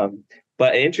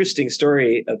 But an interesting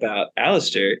story about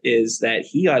Alistair is that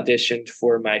he auditioned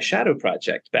for my Shadow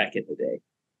project back in the day.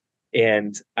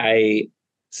 And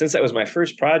since that was my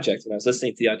first project and I was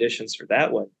listening to the auditions for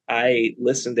that one, I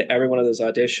listened to every one of those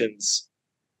auditions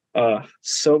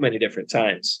so many different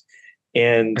times.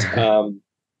 And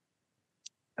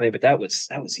but that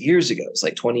was years ago. It was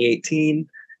like 2018,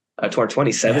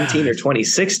 2017 or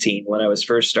 2016 when I was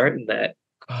first starting that.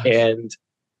 Gosh. And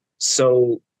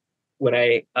so when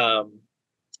I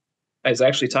was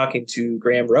actually talking to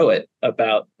Graham Rowett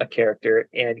about a character,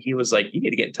 and he was like, you need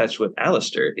to get in touch with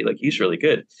Alistair. He's really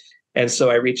good. And so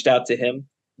I reached out to him,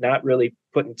 not really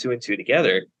putting two and two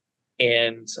together.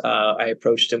 And I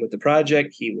approached him with the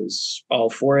project. He was all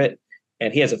for it.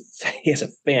 And he has a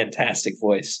fantastic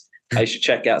voice. I should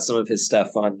check out some of his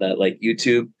stuff on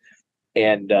YouTube,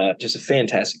 and just a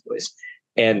fantastic voice.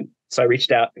 And so I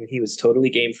reached out, and he was totally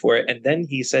game for it. And then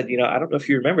he said, I don't know if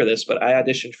you remember this, but I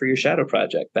auditioned for your Shadow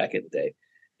project back in the day.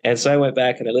 And so I went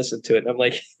back and I listened to it, and I'm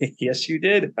like, yes, you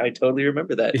did. I totally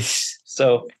remember that.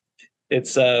 So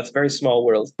it's a very small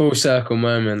world. Full circle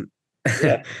moment.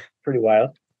 Yeah, pretty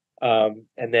wild.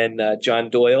 And then John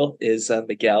Doyle is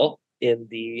Miguel in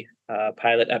the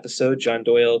pilot episode. John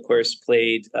Doyle, of course,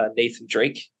 played Nathan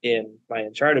Drake in my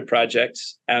Uncharted project.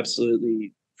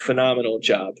 Absolutely phenomenal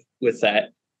job with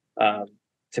that.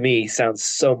 To me, sounds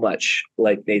so much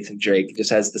like Nathan Drake. He just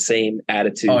has the same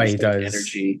attitude and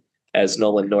energy as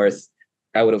Nolan North.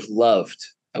 I would have loved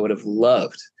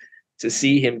to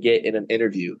see him get in an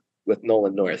interview with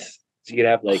Nolan North. So you could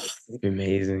have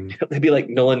amazing. It'd be like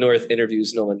Nolan North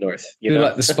interviews Nolan North.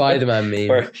 Like the Spider-Man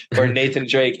meme. or Nathan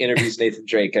Drake interviews Nathan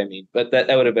Drake. But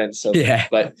that would have been so yeah.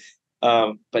 Fun.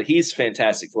 But he's a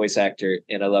fantastic voice actor,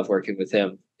 and I love working with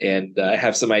him. And I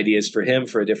have some ideas for him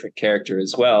for a different character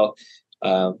as well.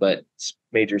 But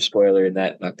major spoiler in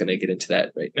that, not going to get into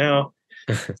that right now.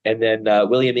 And then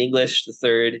William English the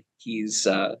third, he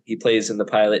plays in the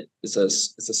pilot. It's a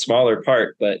smaller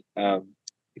part, but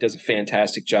he does a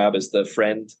fantastic job as the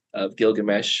friend of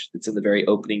Gilgamesh. It's in the very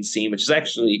opening scene, which is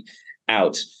actually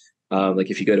out.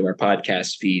 If you go to our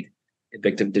podcast feed,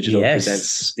 Invicta Digital Yes.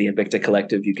 presents the Invicta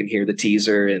Collective. You can hear the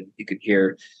teaser, and you can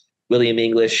hear William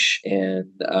English and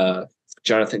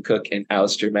Jonathan Cook and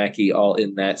Alistair Mackey all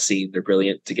in that scene. They're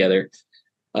brilliant together.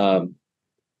 But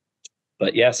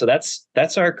yeah, so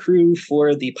that's our crew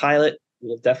for the pilot.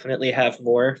 We'll definitely have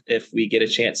more if we get a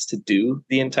chance to do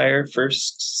the entire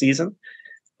first season.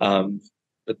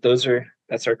 But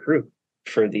that's our crew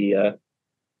for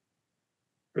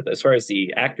as far as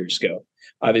the actors go.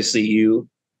 Obviously, you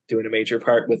doing a major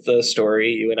part with the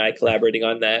story, you and I collaborating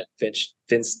on that, Vince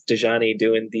Dejani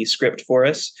doing the script for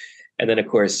us, and then of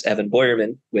course Evan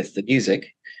Boyerman with the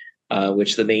music,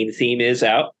 which the main theme is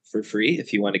out for free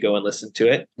if you want to go and listen to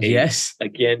it. Yes,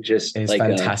 again, just it's like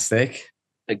fantastic.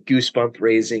 A goosebump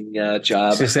raising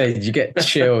job. So say, you get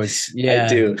chills. Yeah, I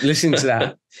do. Listen to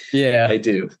that. Yeah, I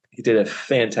do. He did a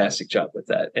fantastic job with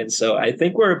that, and so I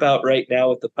think we're about right now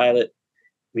with the pilot.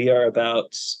 We are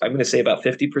about, I'm going to say about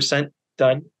 50%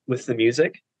 done with the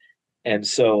music. And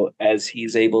so as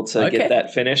he's able to get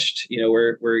that finished,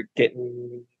 we're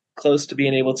getting close to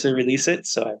being able to release it.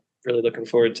 So I'm really looking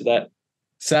forward to that.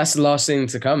 So that's the last thing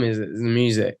to come, is the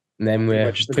music. And then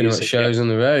we're pretty much shows on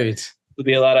the road. There'll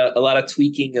be a lot of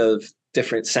tweaking of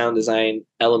different sound design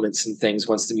elements and things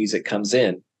once the music comes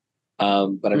in.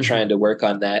 But I'm trying to work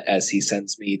on that as he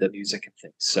sends me the music and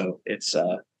things. So it's,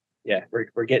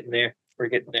 we're getting there. We're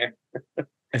getting there.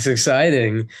 It's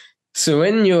exciting. So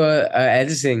when you're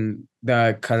editing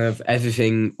the kind of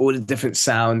everything, all the different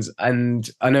sounds, and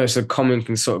I know it's a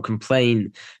common sort of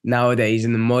complaint nowadays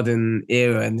in the modern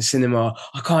era in the cinema,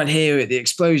 I can't hear it, the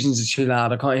explosions are too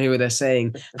loud, I can't hear what they're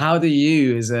saying. How do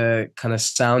you, as a kind of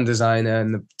sound designer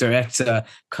and the director,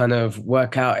 kind of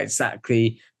work out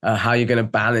exactly how you're going to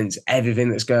balance everything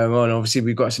that's going on? Obviously,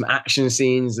 we've got some action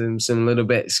scenes and some little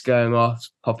bits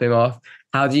popping off.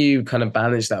 How do you kind of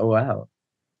balance that all out?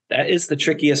 That is the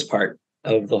trickiest part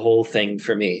of the whole thing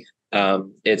for me. I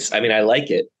like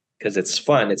it because it's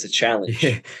fun. It's a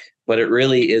challenge, but it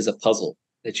really is a puzzle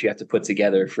that you have to put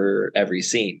together for every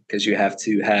scene, because you have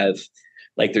to have,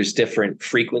 like, there's different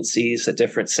frequencies that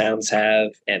different sounds have.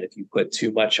 And if you put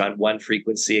too much on one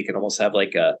frequency, it can almost have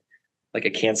like a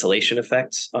cancellation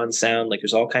effect on sound. Like,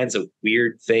 there's all kinds of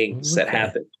weird things that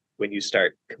happen when you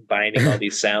start combining all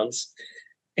these sounds.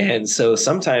 And so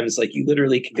sometimes, like, you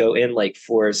literally can go in, like,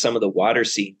 for some of the water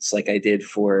scenes, like I did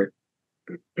for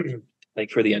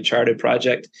the Uncharted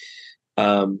project,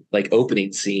 like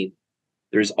opening scene,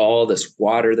 there's all this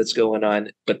water that's going on,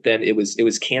 but then it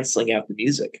was canceling out the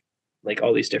music, like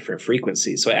all these different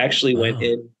frequencies. So I actually went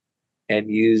in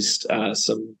and used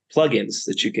some plugins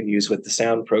that you can use with the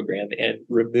sound program and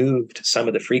removed some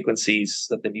of the frequencies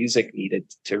that the music needed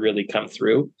to really come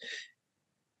through.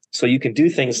 So you can do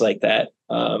things like that.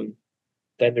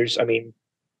 Then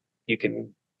you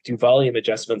can do volume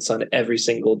adjustments on every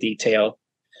single detail.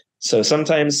 So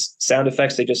sometimes sound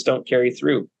effects, they just don't carry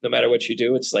through. No matter what you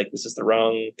do, it's like, this is the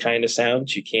wrong kind of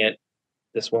sound.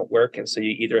 This won't work. And so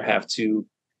you either have to,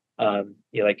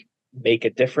 make a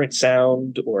different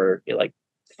sound, or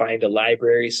find a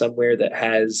library somewhere that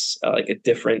has like a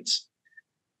different,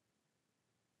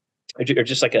 or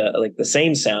just like the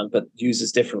same sound but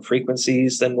uses different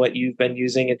frequencies than what you've been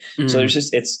using. And so there's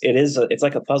just it's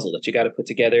like a puzzle that you got to put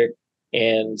together.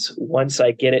 And once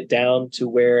I get it down to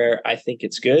where I think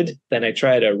it's good, then I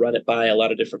try to run it by a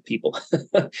lot of different people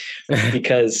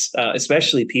because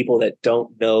especially people that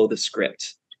don't know the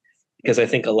script, because I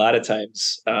think a lot of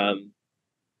times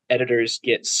editors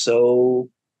get so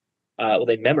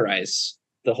they memorize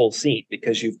the whole scene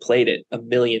because you've played it a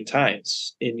million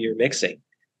times in your mixing.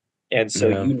 And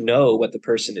so you know what the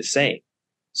person is saying.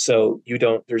 So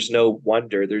there's no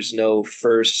wonder,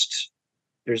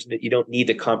 you don't need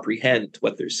to comprehend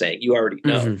what they're saying. You already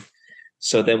know.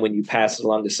 So then when you pass it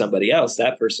along to somebody else,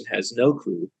 that person has no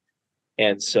clue.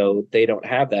 And so they don't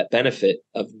have that benefit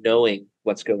of knowing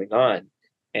what's going on.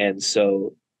 And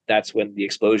so that's when the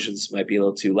explosions might be a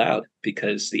little too loud,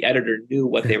 because the editor knew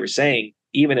what they were saying.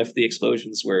 Even if the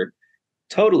explosions were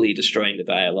totally destroying the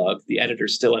dialogue, the editor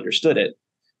still understood it.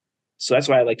 So that's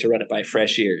why I like to run it by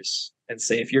fresh ears and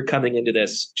say, if you're coming into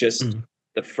this just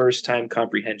the first time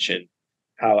comprehension,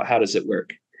 how does it work?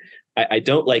 I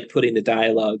don't like putting the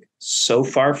dialogue so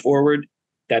far forward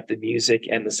that the music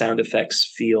and the sound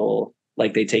effects feel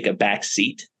like they take a back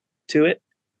seat to it,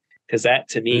 because that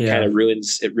to me kind of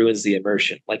ruins the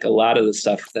immersion. Like, a lot of the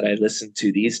stuff that I listen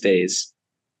to these days,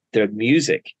 the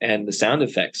music and the sound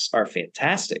effects are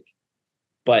fantastic,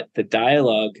 but the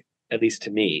dialogue, at least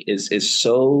to me, is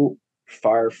so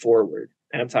far forward.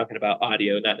 And I'm talking about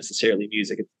audio, not necessarily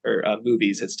music or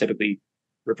movies. It's typically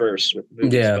reversed with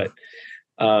movies,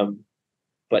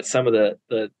 but some of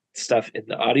the stuff in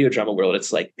the audio drama world,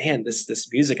 it's like, man, this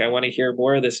music, I want to hear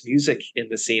more of this music in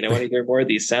the scene. I want to hear more of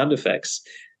these sound effects.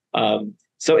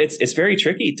 So it's very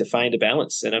tricky to find a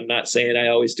balance. And I'm not saying I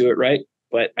always do it right,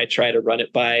 but I try to run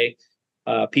it by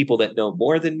people that know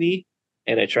more than me.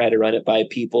 And I try to run it by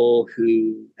people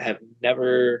who have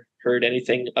never heard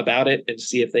anything about it and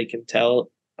see if they can tell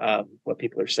what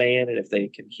people are saying and if they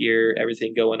can hear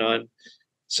everything going on.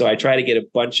 So I try to get a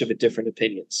bunch of different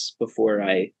opinions before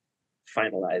I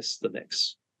finalize the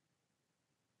mix.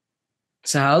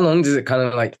 So how long does it kind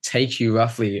of like take you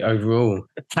roughly overall?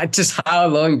 Just how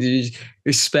long do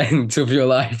you spend of your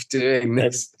life doing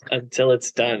this? Until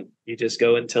it's done. You just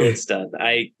go until it's done.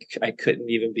 I couldn't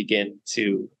even begin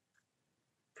to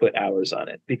put hours on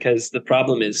it, because the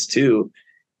problem is too,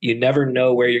 you never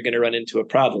know where you're going to run into a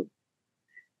problem.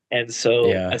 And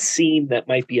so a scene that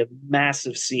might be a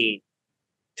massive scene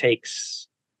takes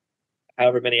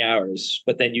however many hours,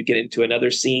 but then you get into another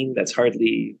scene that's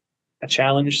hardly a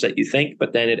challenge that you think,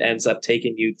 but then it ends up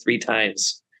taking you 3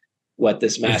 times what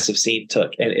this massive scene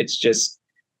took. And it's just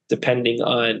depending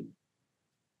on,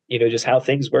 just how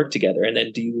things work together. And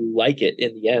then do you like it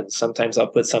in the end? Sometimes I'll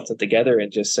put something together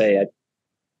and just say,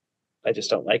 I just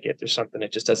don't like it. There's something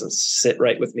that just doesn't sit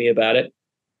right with me about it.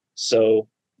 So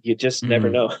you just never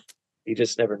know. You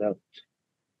just never know.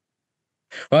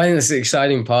 Well, I think that's the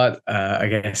exciting part, I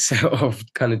guess, of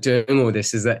kind of doing all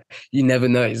this, is that you never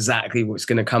know exactly what's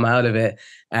going to come out of it.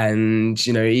 And,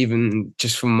 even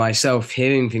just from myself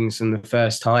hearing things from the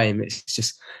first time, it's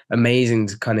just amazing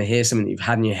to kind of hear something that you've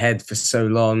had in your head for so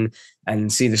long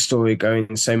and see the story going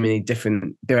in so many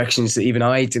different directions that even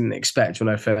I didn't expect when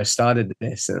I first started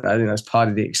this. And I think that's part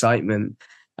of the excitement.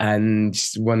 And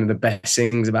one of the best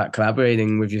things about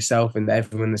collaborating with yourself and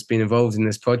everyone that's been involved in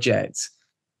this project.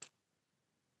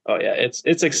 Oh yeah,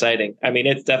 it's exciting. I mean,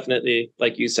 it's definitely,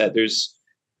 like you said,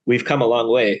 we've come a long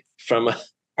way from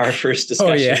our first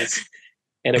discussions. Oh, yeah.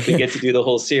 And if we get to do the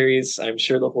whole series, I'm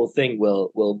sure the whole thing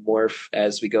will morph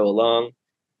as we go along.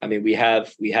 I mean, we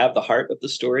have the heart of the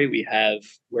story. We have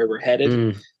where we're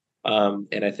headed.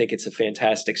 And I think it's a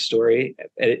fantastic story.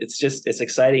 It's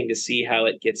exciting to see how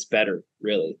it gets better,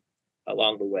 really,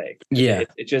 along the way. Yeah.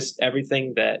 It just,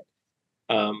 everything that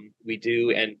we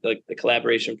do, and the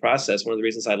collaboration process, one of the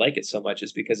reasons I like it so much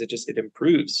is because it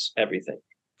improves everything.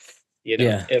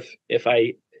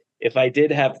 If I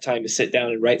did have the time to sit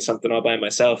down and write something all by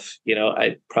myself,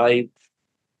 I probably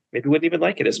maybe wouldn't even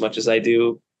like it as much as I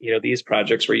do, these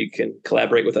projects where you can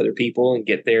collaborate with other people and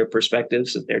get their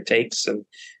perspectives and their takes and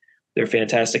their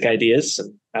fantastic ideas.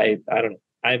 And I don't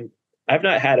know, I've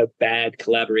not had a bad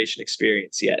collaboration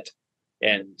experience yet.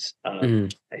 And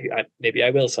maybe I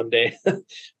will someday,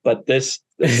 but this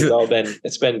has all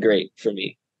it's been great for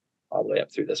me all the way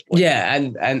up through this point. Yeah,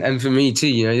 and for me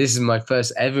too. This is my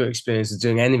first ever experience of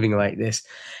doing anything like this,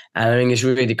 and I think it's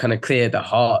really kind of clear the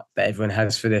heart that everyone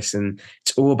has for this, and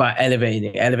it's all about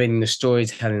elevating the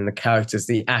storytelling, the characters,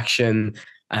 the action,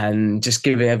 and just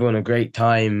giving everyone a great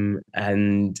time.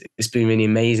 And it's been really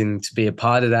amazing to be a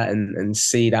part of that and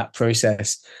see that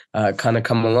process kind of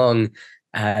come along.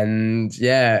 And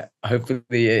yeah,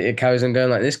 hopefully it carries on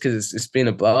going like this, because it's been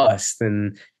a blast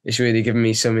and it's really given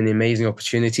me so many amazing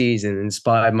opportunities and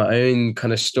inspired my own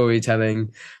kind of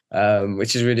storytelling,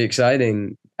 which is really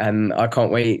exciting. And I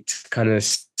can't wait to kind of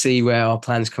see where our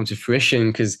plans come to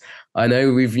fruition, because I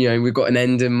know we've got an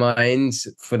end in mind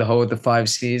for the whole of the 5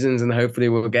 seasons, and hopefully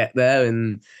we'll get there,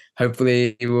 and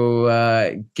hopefully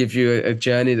we'll give you a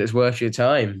journey that's worth your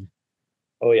time.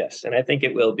 Oh, yes. And I think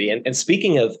it will be. And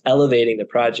speaking of elevating the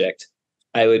project,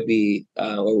 I would be,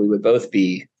 or we would both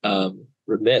be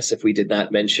remiss if we did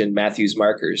not mention Matthew's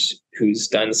Markers, who's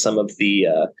done some of the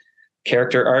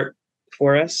character art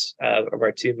for us, of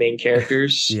our 2 main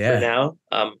characters for now,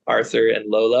 Arthur and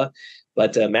Lola.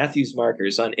 But Matthew's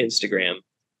Markers on Instagram,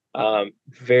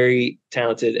 very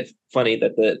talented. Funny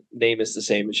that the name is the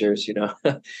same as yours,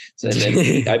 So,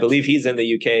 and I believe he's in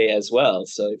the UK as well.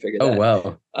 So I figured that.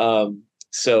 Oh, wow.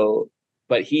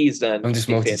 But he's done a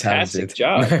fantastic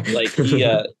job. Like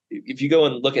if you go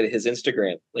and look at his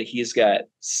Instagram, like he's got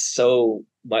so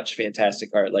much fantastic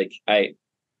art. Like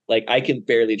I can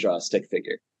barely draw a stick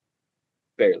figure,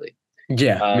 barely.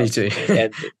 Yeah, me too.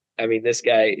 And I mean, this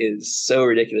guy is so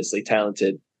ridiculously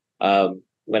talented.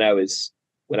 When I was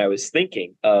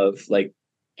thinking of like,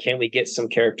 can we get some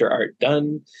character art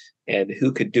done, and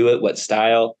who could do it, what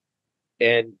style?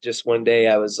 And just one day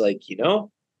I was like,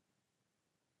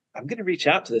 I'm going to reach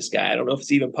out to this guy. I don't know if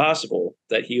it's even possible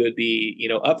that he would be,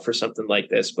 up for something like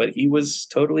this, but he was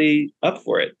totally up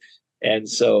for it. And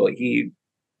so he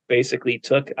basically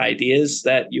took ideas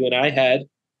that you and I had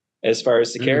as far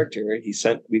as the character,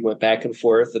 we went back and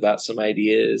forth about some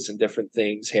ideas and different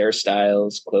things,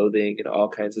 hairstyles, clothing, and all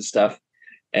kinds of stuff.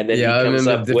 And then he comes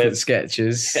up with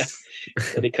sketches.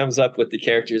 And he comes up with the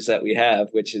characters that we have,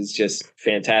 which is just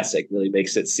fantastic. Really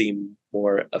makes it seem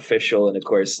more official. And of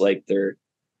course, like they're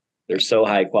so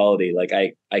high quality. Like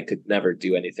I could never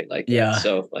do anything like that.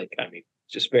 So like, I mean,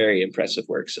 just very impressive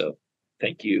work. So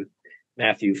thank you,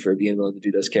 Matthew, for being willing to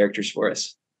do those characters for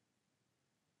us.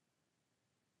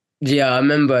 Yeah, I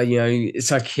remember,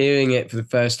 it's like hearing it for the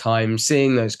first time,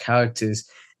 seeing those characters,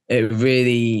 it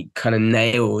really kind of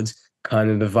nailed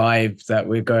kind of the vibe that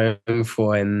we're going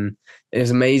for. And it was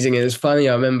amazing. It was funny.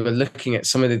 I remember looking at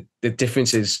some of the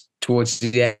differences towards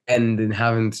the end and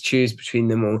having to choose between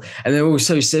them all. And they're all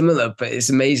so similar, but it's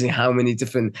amazing how many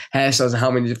different hairstyles and how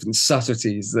many different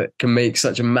subtleties that can make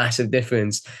such a massive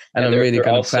difference. And I'm really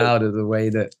kind of proud of the way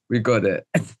that we got it.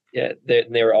 Yeah,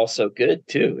 they were also good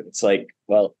too. It's like,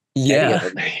 well, yeah,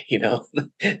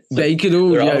 they could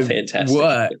all, fantastic.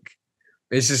 Work.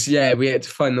 It's just, we had to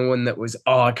find the one that was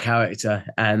our character.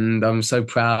 And I'm so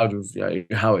proud of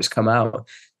how it's come out,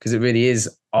 because it really is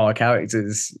our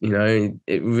characters,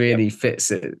 it really fits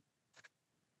it.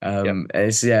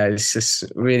 It's just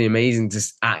really amazing to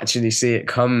actually see it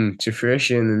come to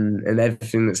fruition and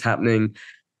everything that's happening.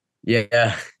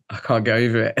 Yeah, I can't get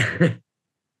over it.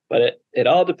 But it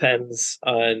all depends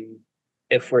on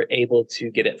if we're able to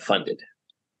get it funded,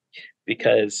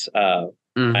 because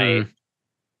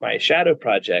my shadow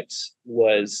project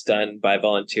was done by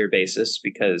volunteer basis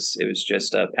because it was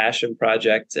just a passion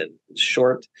project and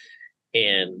short,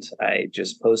 and I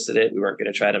just posted it. We weren't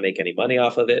going to try to make any money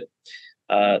off of it.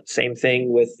 Same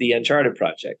thing with the Uncharted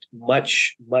project,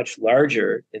 much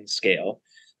larger in scale.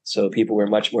 So people were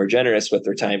much more generous with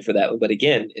their time for that. But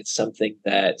again, it's something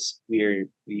that we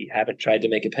haven't tried to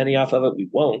make a penny off of it. We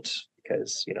won't,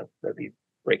 because that'd be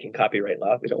breaking copyright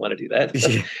law. We don't want to do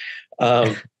that.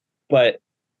 But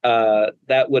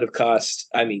that would have cost,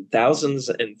 thousands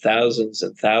and thousands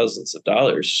and thousands of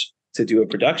dollars to do a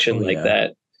production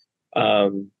that.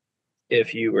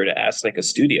 If you were to ask like a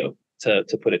studio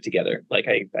to put it together, like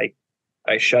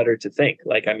I shudder to think.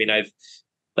 Like, I've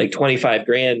like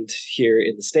 $25,000 here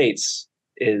in the States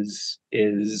is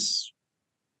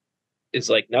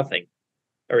like nothing,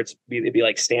 or it'd be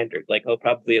like standard, like,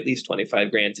 probably at least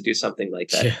 $25,000 to do something like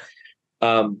that.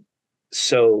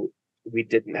 So we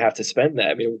didn't have to spend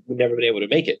that. We've never been able to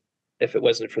make it if it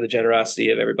wasn't for the generosity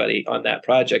of everybody on that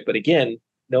project. But again,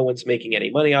 no one's making any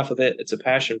money off of it. It's a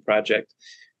passion project.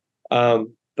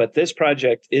 But this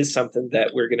project is something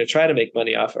that we're going to try to make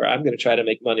money off, or I'm going to try to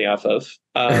make money off of,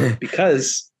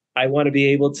 because I want to be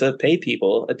able to pay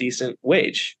people a decent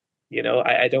wage.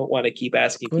 I don't want to keep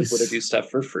asking people to do stuff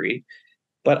for free,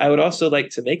 but I would also like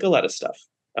to make a lot of stuff.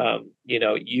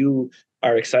 You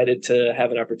are excited to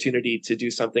have an opportunity to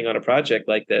do something on a project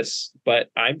like this, but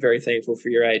I'm very thankful for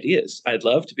your ideas. I'd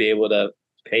love to be able to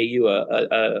pay you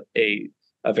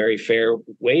a very fair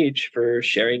wage for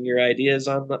sharing your ideas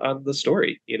on the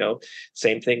story.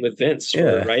 Same thing with Vince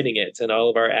for writing it, and all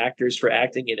of our actors for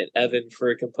acting in it, Evan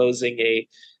for composing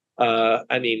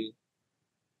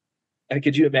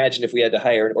could you imagine if we had to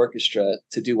hire an orchestra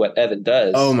to do what Evan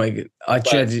does? Oh my God. I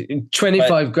dread it.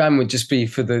 $25,000 would just be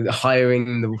for the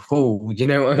hiring the hall. You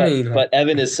know what I mean? But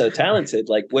Evan is so talented.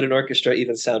 Like, would an orchestra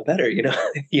even sound better? You know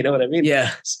what I mean?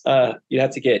 Yeah. You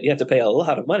have to pay a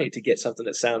lot of money to get something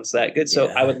that sounds that good. So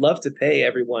I would love to pay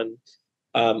everyone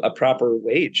a proper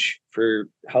wage for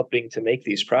helping to make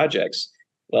these projects.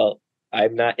 Well,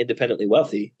 I'm not independently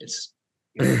wealthy. It's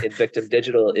Invicta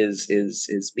Digital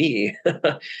is me.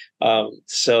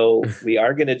 So we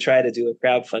are going to try to do a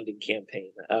crowdfunding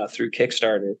campaign through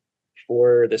Kickstarter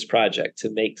for this project to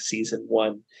make season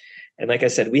 1. And like I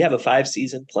said, we have a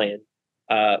 5-season plan.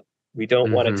 We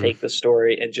don't want to take the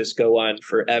story and just go on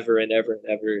forever and ever and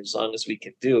ever, as long as we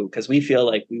can do, because we feel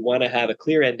like we want to have a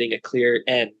clear ending, a clear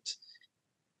end.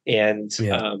 And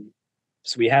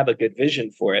so we have a good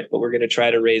vision for it, but we're going to try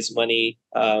to raise money,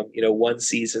 one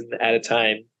season at a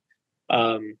time.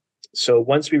 So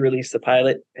once we release the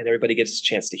pilot and everybody gets a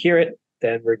chance to hear it,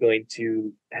 then we're going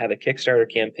to have a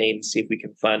Kickstarter campaign and see if we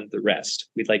can fund the rest.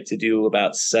 We'd like to do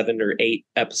about 7 or 8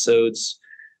 episodes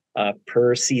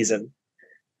per season.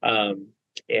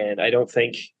 And I don't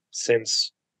think,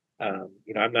 since,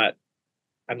 I'm not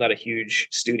a huge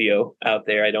studio out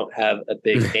there, I don't have a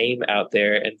big name out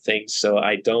there and things. So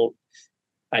I don't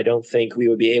think we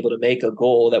would be able to make a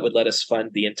goal that would let us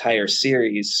fund the entire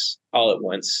series all at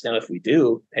once. Now, if we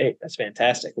do, hey, that's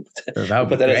fantastic. We'll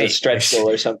put that as a stretch goal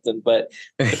or something. But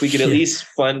if we could at least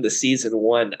fund the season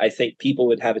 1, I think people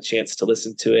would have a chance to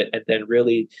listen to it and then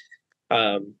really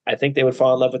I think they would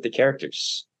fall in love with the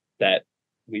characters that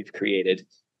we've created.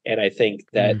 And I think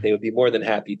that they would be more than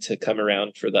happy to come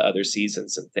around for the other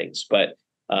seasons and things. But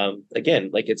again,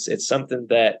 like it's something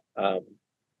that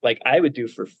like I would do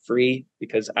for free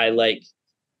because I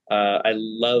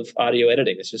love audio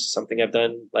editing. It's just something I've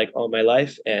done like all my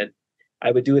life, and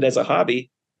I would do it as a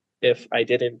hobby if I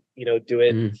didn't, do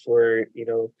it for,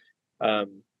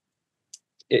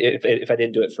 if I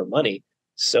didn't do it for money.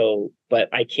 So, but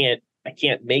I can't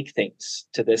make things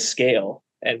to this scale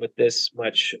and with this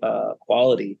much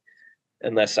quality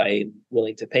unless I'm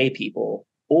willing to pay people,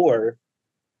 or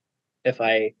if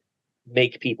I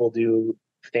make people do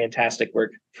fantastic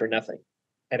work for nothing.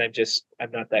 And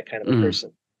I'm not that kind of a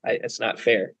person. It's not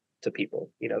fair to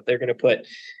people. They're going to put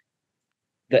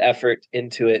the effort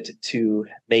into it to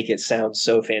make it sound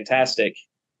so fantastic.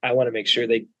 I want to make sure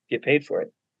they get paid for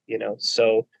it,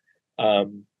 So,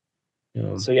 so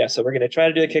we're going to try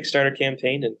to do a Kickstarter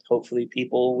campaign, and hopefully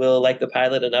people will like the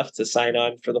pilot enough to sign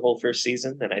on for the whole first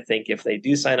season. And I think if they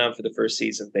do sign on for the first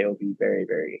season, they will be very,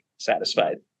 very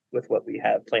satisfied with what we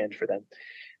have planned for them.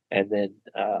 And then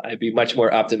I'd be much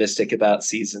more optimistic about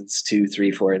seasons 2,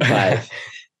 3, 4, and 5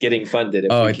 getting funded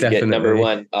if we can get number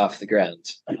 1 off the ground.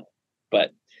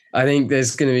 But I think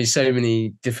there's going to be so many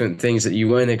different things that you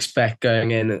won't expect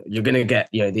going in. You're going to get,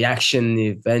 the action, the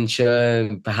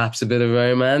adventure, perhaps a bit of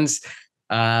romance.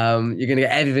 You're going to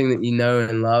get everything that you know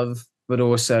and love, but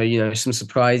also, some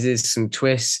surprises, some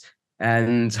twists,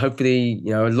 and hopefully,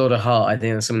 a lot of heart. I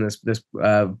think that's something that's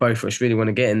both of us really want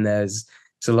to get in there.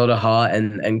 It's a lot of heart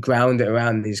and ground it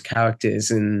around these characters.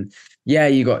 And yeah,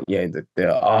 you got, the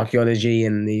archaeology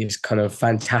and these kind of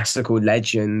fantastical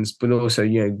legends, but also,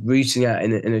 rooting out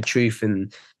in a truth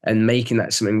and making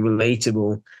that something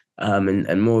relatable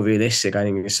and more realistic. I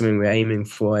think is something we're aiming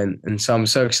for. And so I'm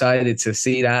so excited to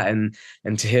see that and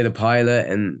to hear the pilot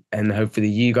and hopefully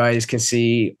you guys can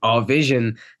see our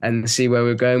vision and see where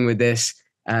we're going with this.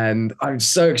 And I'm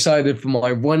so excited for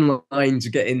my one line to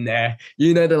get in there.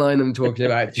 You know the line I'm talking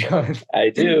about, John.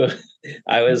 I do.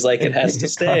 I was like, it has to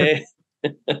stay.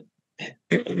 I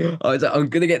was like, I'm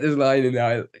going to get this line in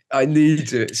there. I need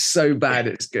to. It's so bad,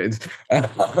 it's good.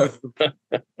 That's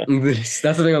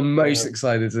the thing I'm most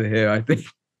excited to hear, I think.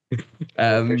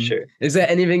 For sure. Is there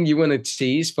anything you want to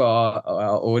tease for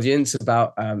our audience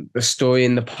about the story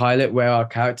in the pilot, where our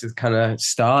characters kind of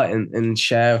start and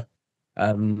share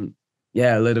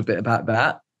a little bit about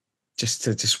that, just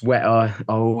to whet our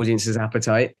audience's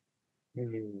appetite?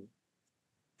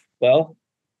 Well,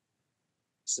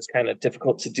 this is kind of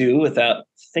difficult to do without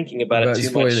thinking about it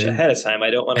too much ahead of time.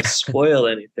 I don't want to spoil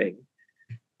anything.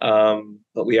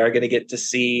 But we are going to get to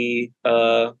see,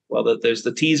 there's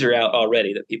the teaser out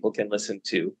already that people can listen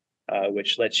to,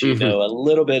 which lets you know a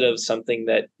little bit of something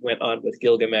that went on with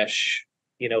Gilgamesh,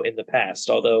 in the past,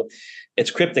 although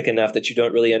it's cryptic enough that you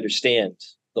don't really understand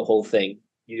the whole thing.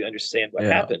 You understand what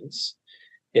happens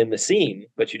in the scene,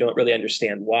 but you don't really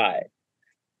understand why.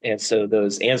 And so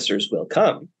those answers will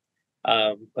come,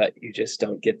 but you just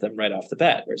don't get them right off the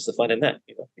bat. Where's the fun in that?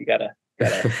 You gotta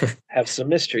have some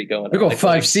mystery going on. We've got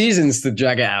 5 seasons to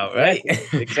drag it out, right?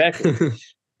 Exactly.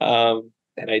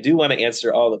 And I do want to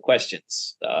answer all the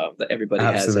questions that everybody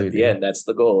has at the end. That's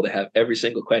the goal, to have every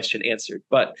single question answered.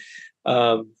 But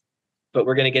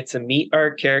we're going to get to meet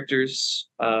our characters,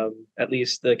 at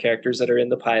least the characters that are in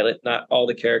the pilot, not all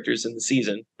the characters in the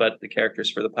season, but the characters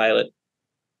for the pilot.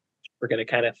 We're going to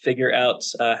kind of figure out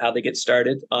how they get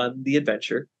started on the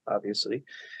adventure, obviously.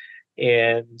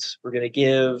 And we're going to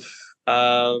give...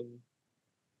 we're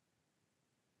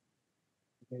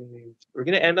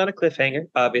going to end on a cliffhanger,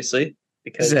 obviously,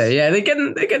 because... they're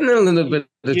getting a little bit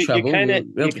of trouble.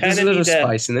 There's a little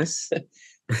spiciness.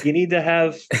 You need to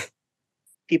have...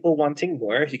 people wanting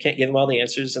more. You can't give them all the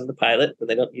answers in the pilot, then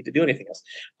they don't need to do anything else.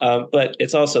 But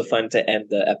it's also fun to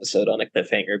end the episode on a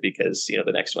cliffhanger because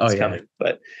the next one's coming.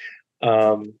 But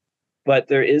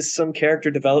there is some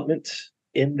character development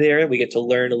in there. We get to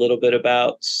learn a little bit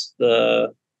about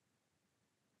the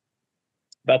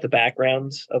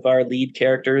background of our lead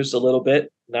characters a little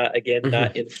bit. Not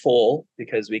in full,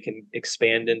 because we can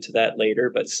expand into that later,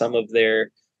 but some of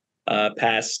their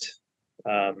past,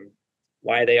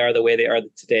 why they are the way they are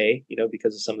today,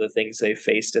 because of some of the things they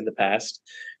faced in the past.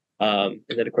 And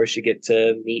then, of course, you get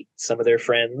to meet some of their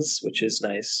friends, which is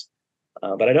nice.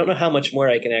 But I don't know how much more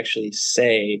I can actually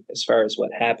say as far as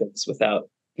what happens without.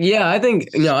 Yeah, I think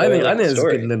it's a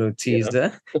good little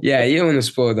teaser. Yeah, you don't want to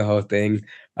spoil the whole thing.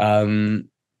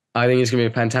 I think it's going to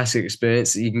be a fantastic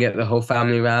experience. You can get the whole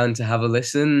family around to have a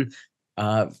listen.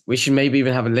 We should maybe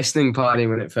even have a listening party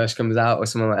when it first comes out or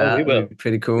something like that. We will. That'd be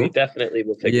pretty cool. We definitely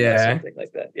will figure out something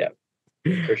like that. Yeah.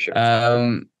 For sure.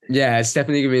 Yeah, it's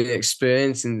definitely gonna be an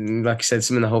experience, and like I said,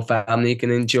 something the whole family can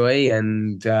enjoy,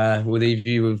 and we'll leave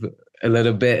you with a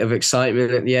little bit of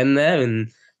excitement at the end there,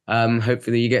 and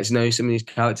hopefully you get to know some of these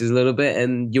characters a little bit,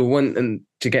 and you'll want them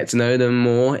to get to know them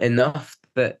more enough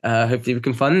that hopefully we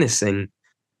can fund this thing.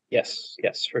 Yes,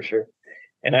 for sure.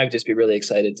 And I'd just be really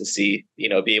excited to see,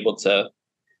 be able to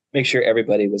make sure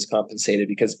everybody was compensated,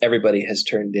 because everybody has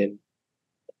turned in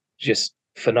just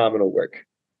phenomenal work.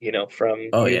 From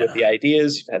you with the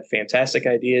ideas, you've had fantastic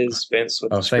ideas, Vince with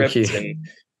the thank you. script, and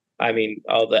I mean,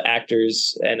 all the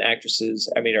actors and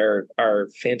actresses, I mean, are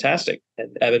fantastic.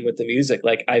 And Evan with the music.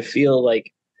 Like, I feel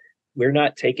like we're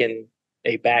not taking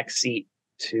a back seat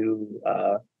to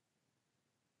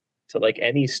like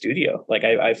any studio. Like,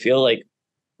 I feel like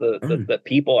the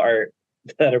people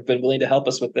that have been willing to help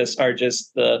us with this are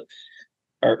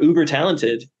uber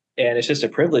talented, and it's just a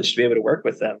privilege to be able to work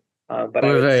with them. But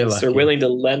since they're willing to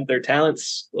lend their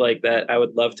talents like that, I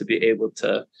would love to be able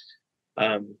to,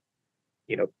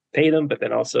 pay them, but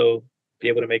then also be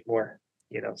able to make more.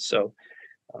 So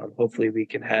hopefully we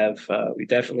can have.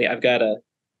 I've got to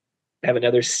have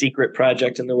another secret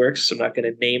project in the works. So I'm not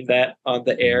going to name that on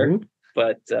the air,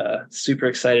 but super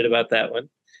excited about that one.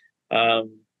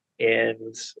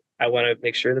 And I want to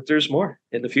make sure that there's more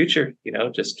in the future.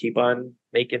 Just keep on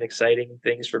making exciting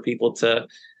things for people to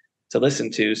listen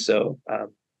to. So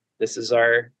this is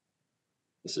our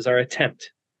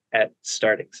attempt at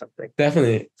starting something.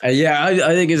 Definitely. Yeah,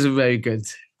 I think it's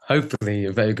hopefully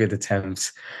a very good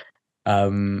attempt.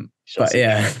 But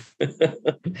yeah,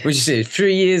 what you see,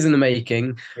 3 years in the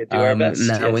making. Our best,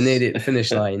 now we're nearly at the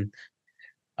finish line.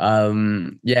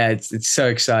 Yeah, it's so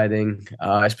exciting.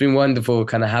 It's been wonderful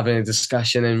kind of having a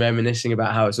discussion and reminiscing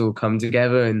about how it's all come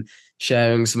together and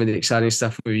sharing some of the exciting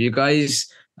stuff with you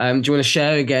guys. Do you want to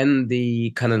share again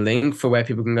the kind of link for where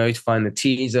people can go to find the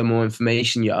teaser, more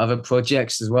information, your other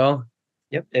projects as well?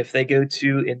 Yep. If they go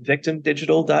to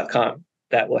invictumdigital.com,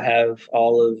 that will have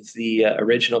all of the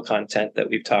original content that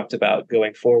we've talked about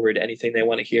going forward. Anything they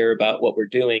want to hear about what we're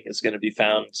doing is going to be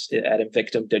found at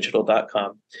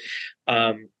invictumdigital.com.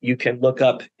 You can look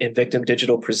up Invictum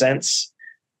Digital Presents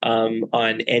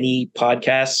on any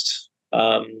podcast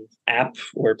app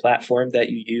or platform that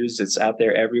you use. It's out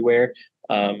there everywhere.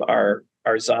 Our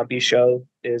zombie show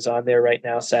is on there right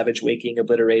now, Savage Waking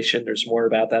Obliteration. There's more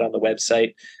about that on the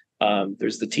website.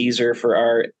 There's the teaser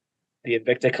for the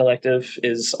Invicta Collective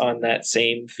is on that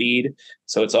same feed.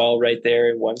 So it's all right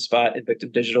there in one spot,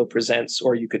 Invictum Digital Presents,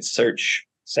 or you could search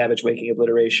Savage Waking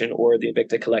Obliteration or the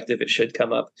Invicta Collective. It should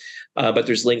come up. But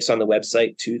there's links on the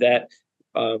website to that.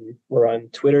 We're on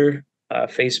Twitter,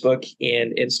 Facebook,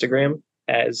 and Instagram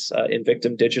as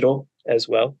Invictum Digital as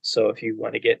well. So if you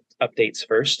want to get updates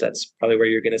first, that's probably where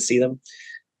you're going to see them.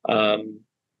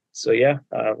 So yeah,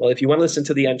 well, if you want to listen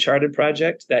to the Uncharted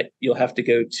project, that you'll have to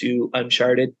go to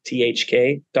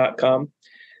unchartedthk.com.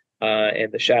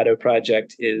 And the Shadow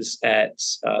project is at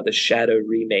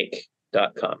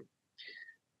theshadowremake.com.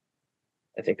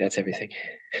 I think that's everything.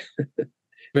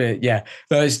 But yeah,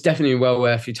 but it's definitely well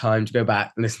worth your time to go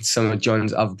back and listen to some of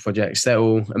John's other projects. They're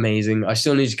all amazing. I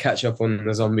still need to catch up on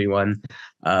the zombie one,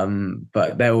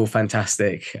 but they're all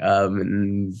fantastic,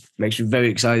 and makes me very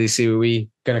excited to see what we're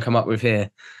going to come up with here.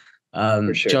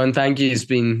 For sure. John, thank you. It's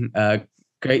been a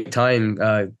great time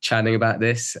chatting about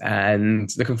this, and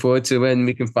looking forward to when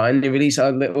we can finally release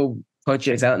our little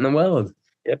projects out in the world.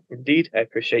 Yep, indeed. I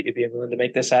appreciate you being willing to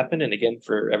make this happen, and again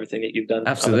for everything that you've done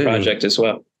on the project as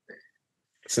well.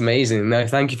 It's amazing. No,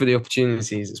 thank you for the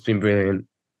opportunities. It's been brilliant.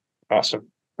 Awesome.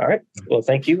 All right. Well,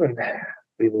 thank you, and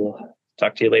we will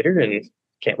talk to you later, and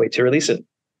can't wait to release it.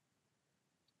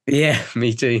 Yeah,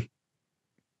 me too.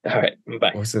 All right.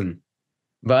 Bye. Awesome.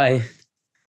 Bye.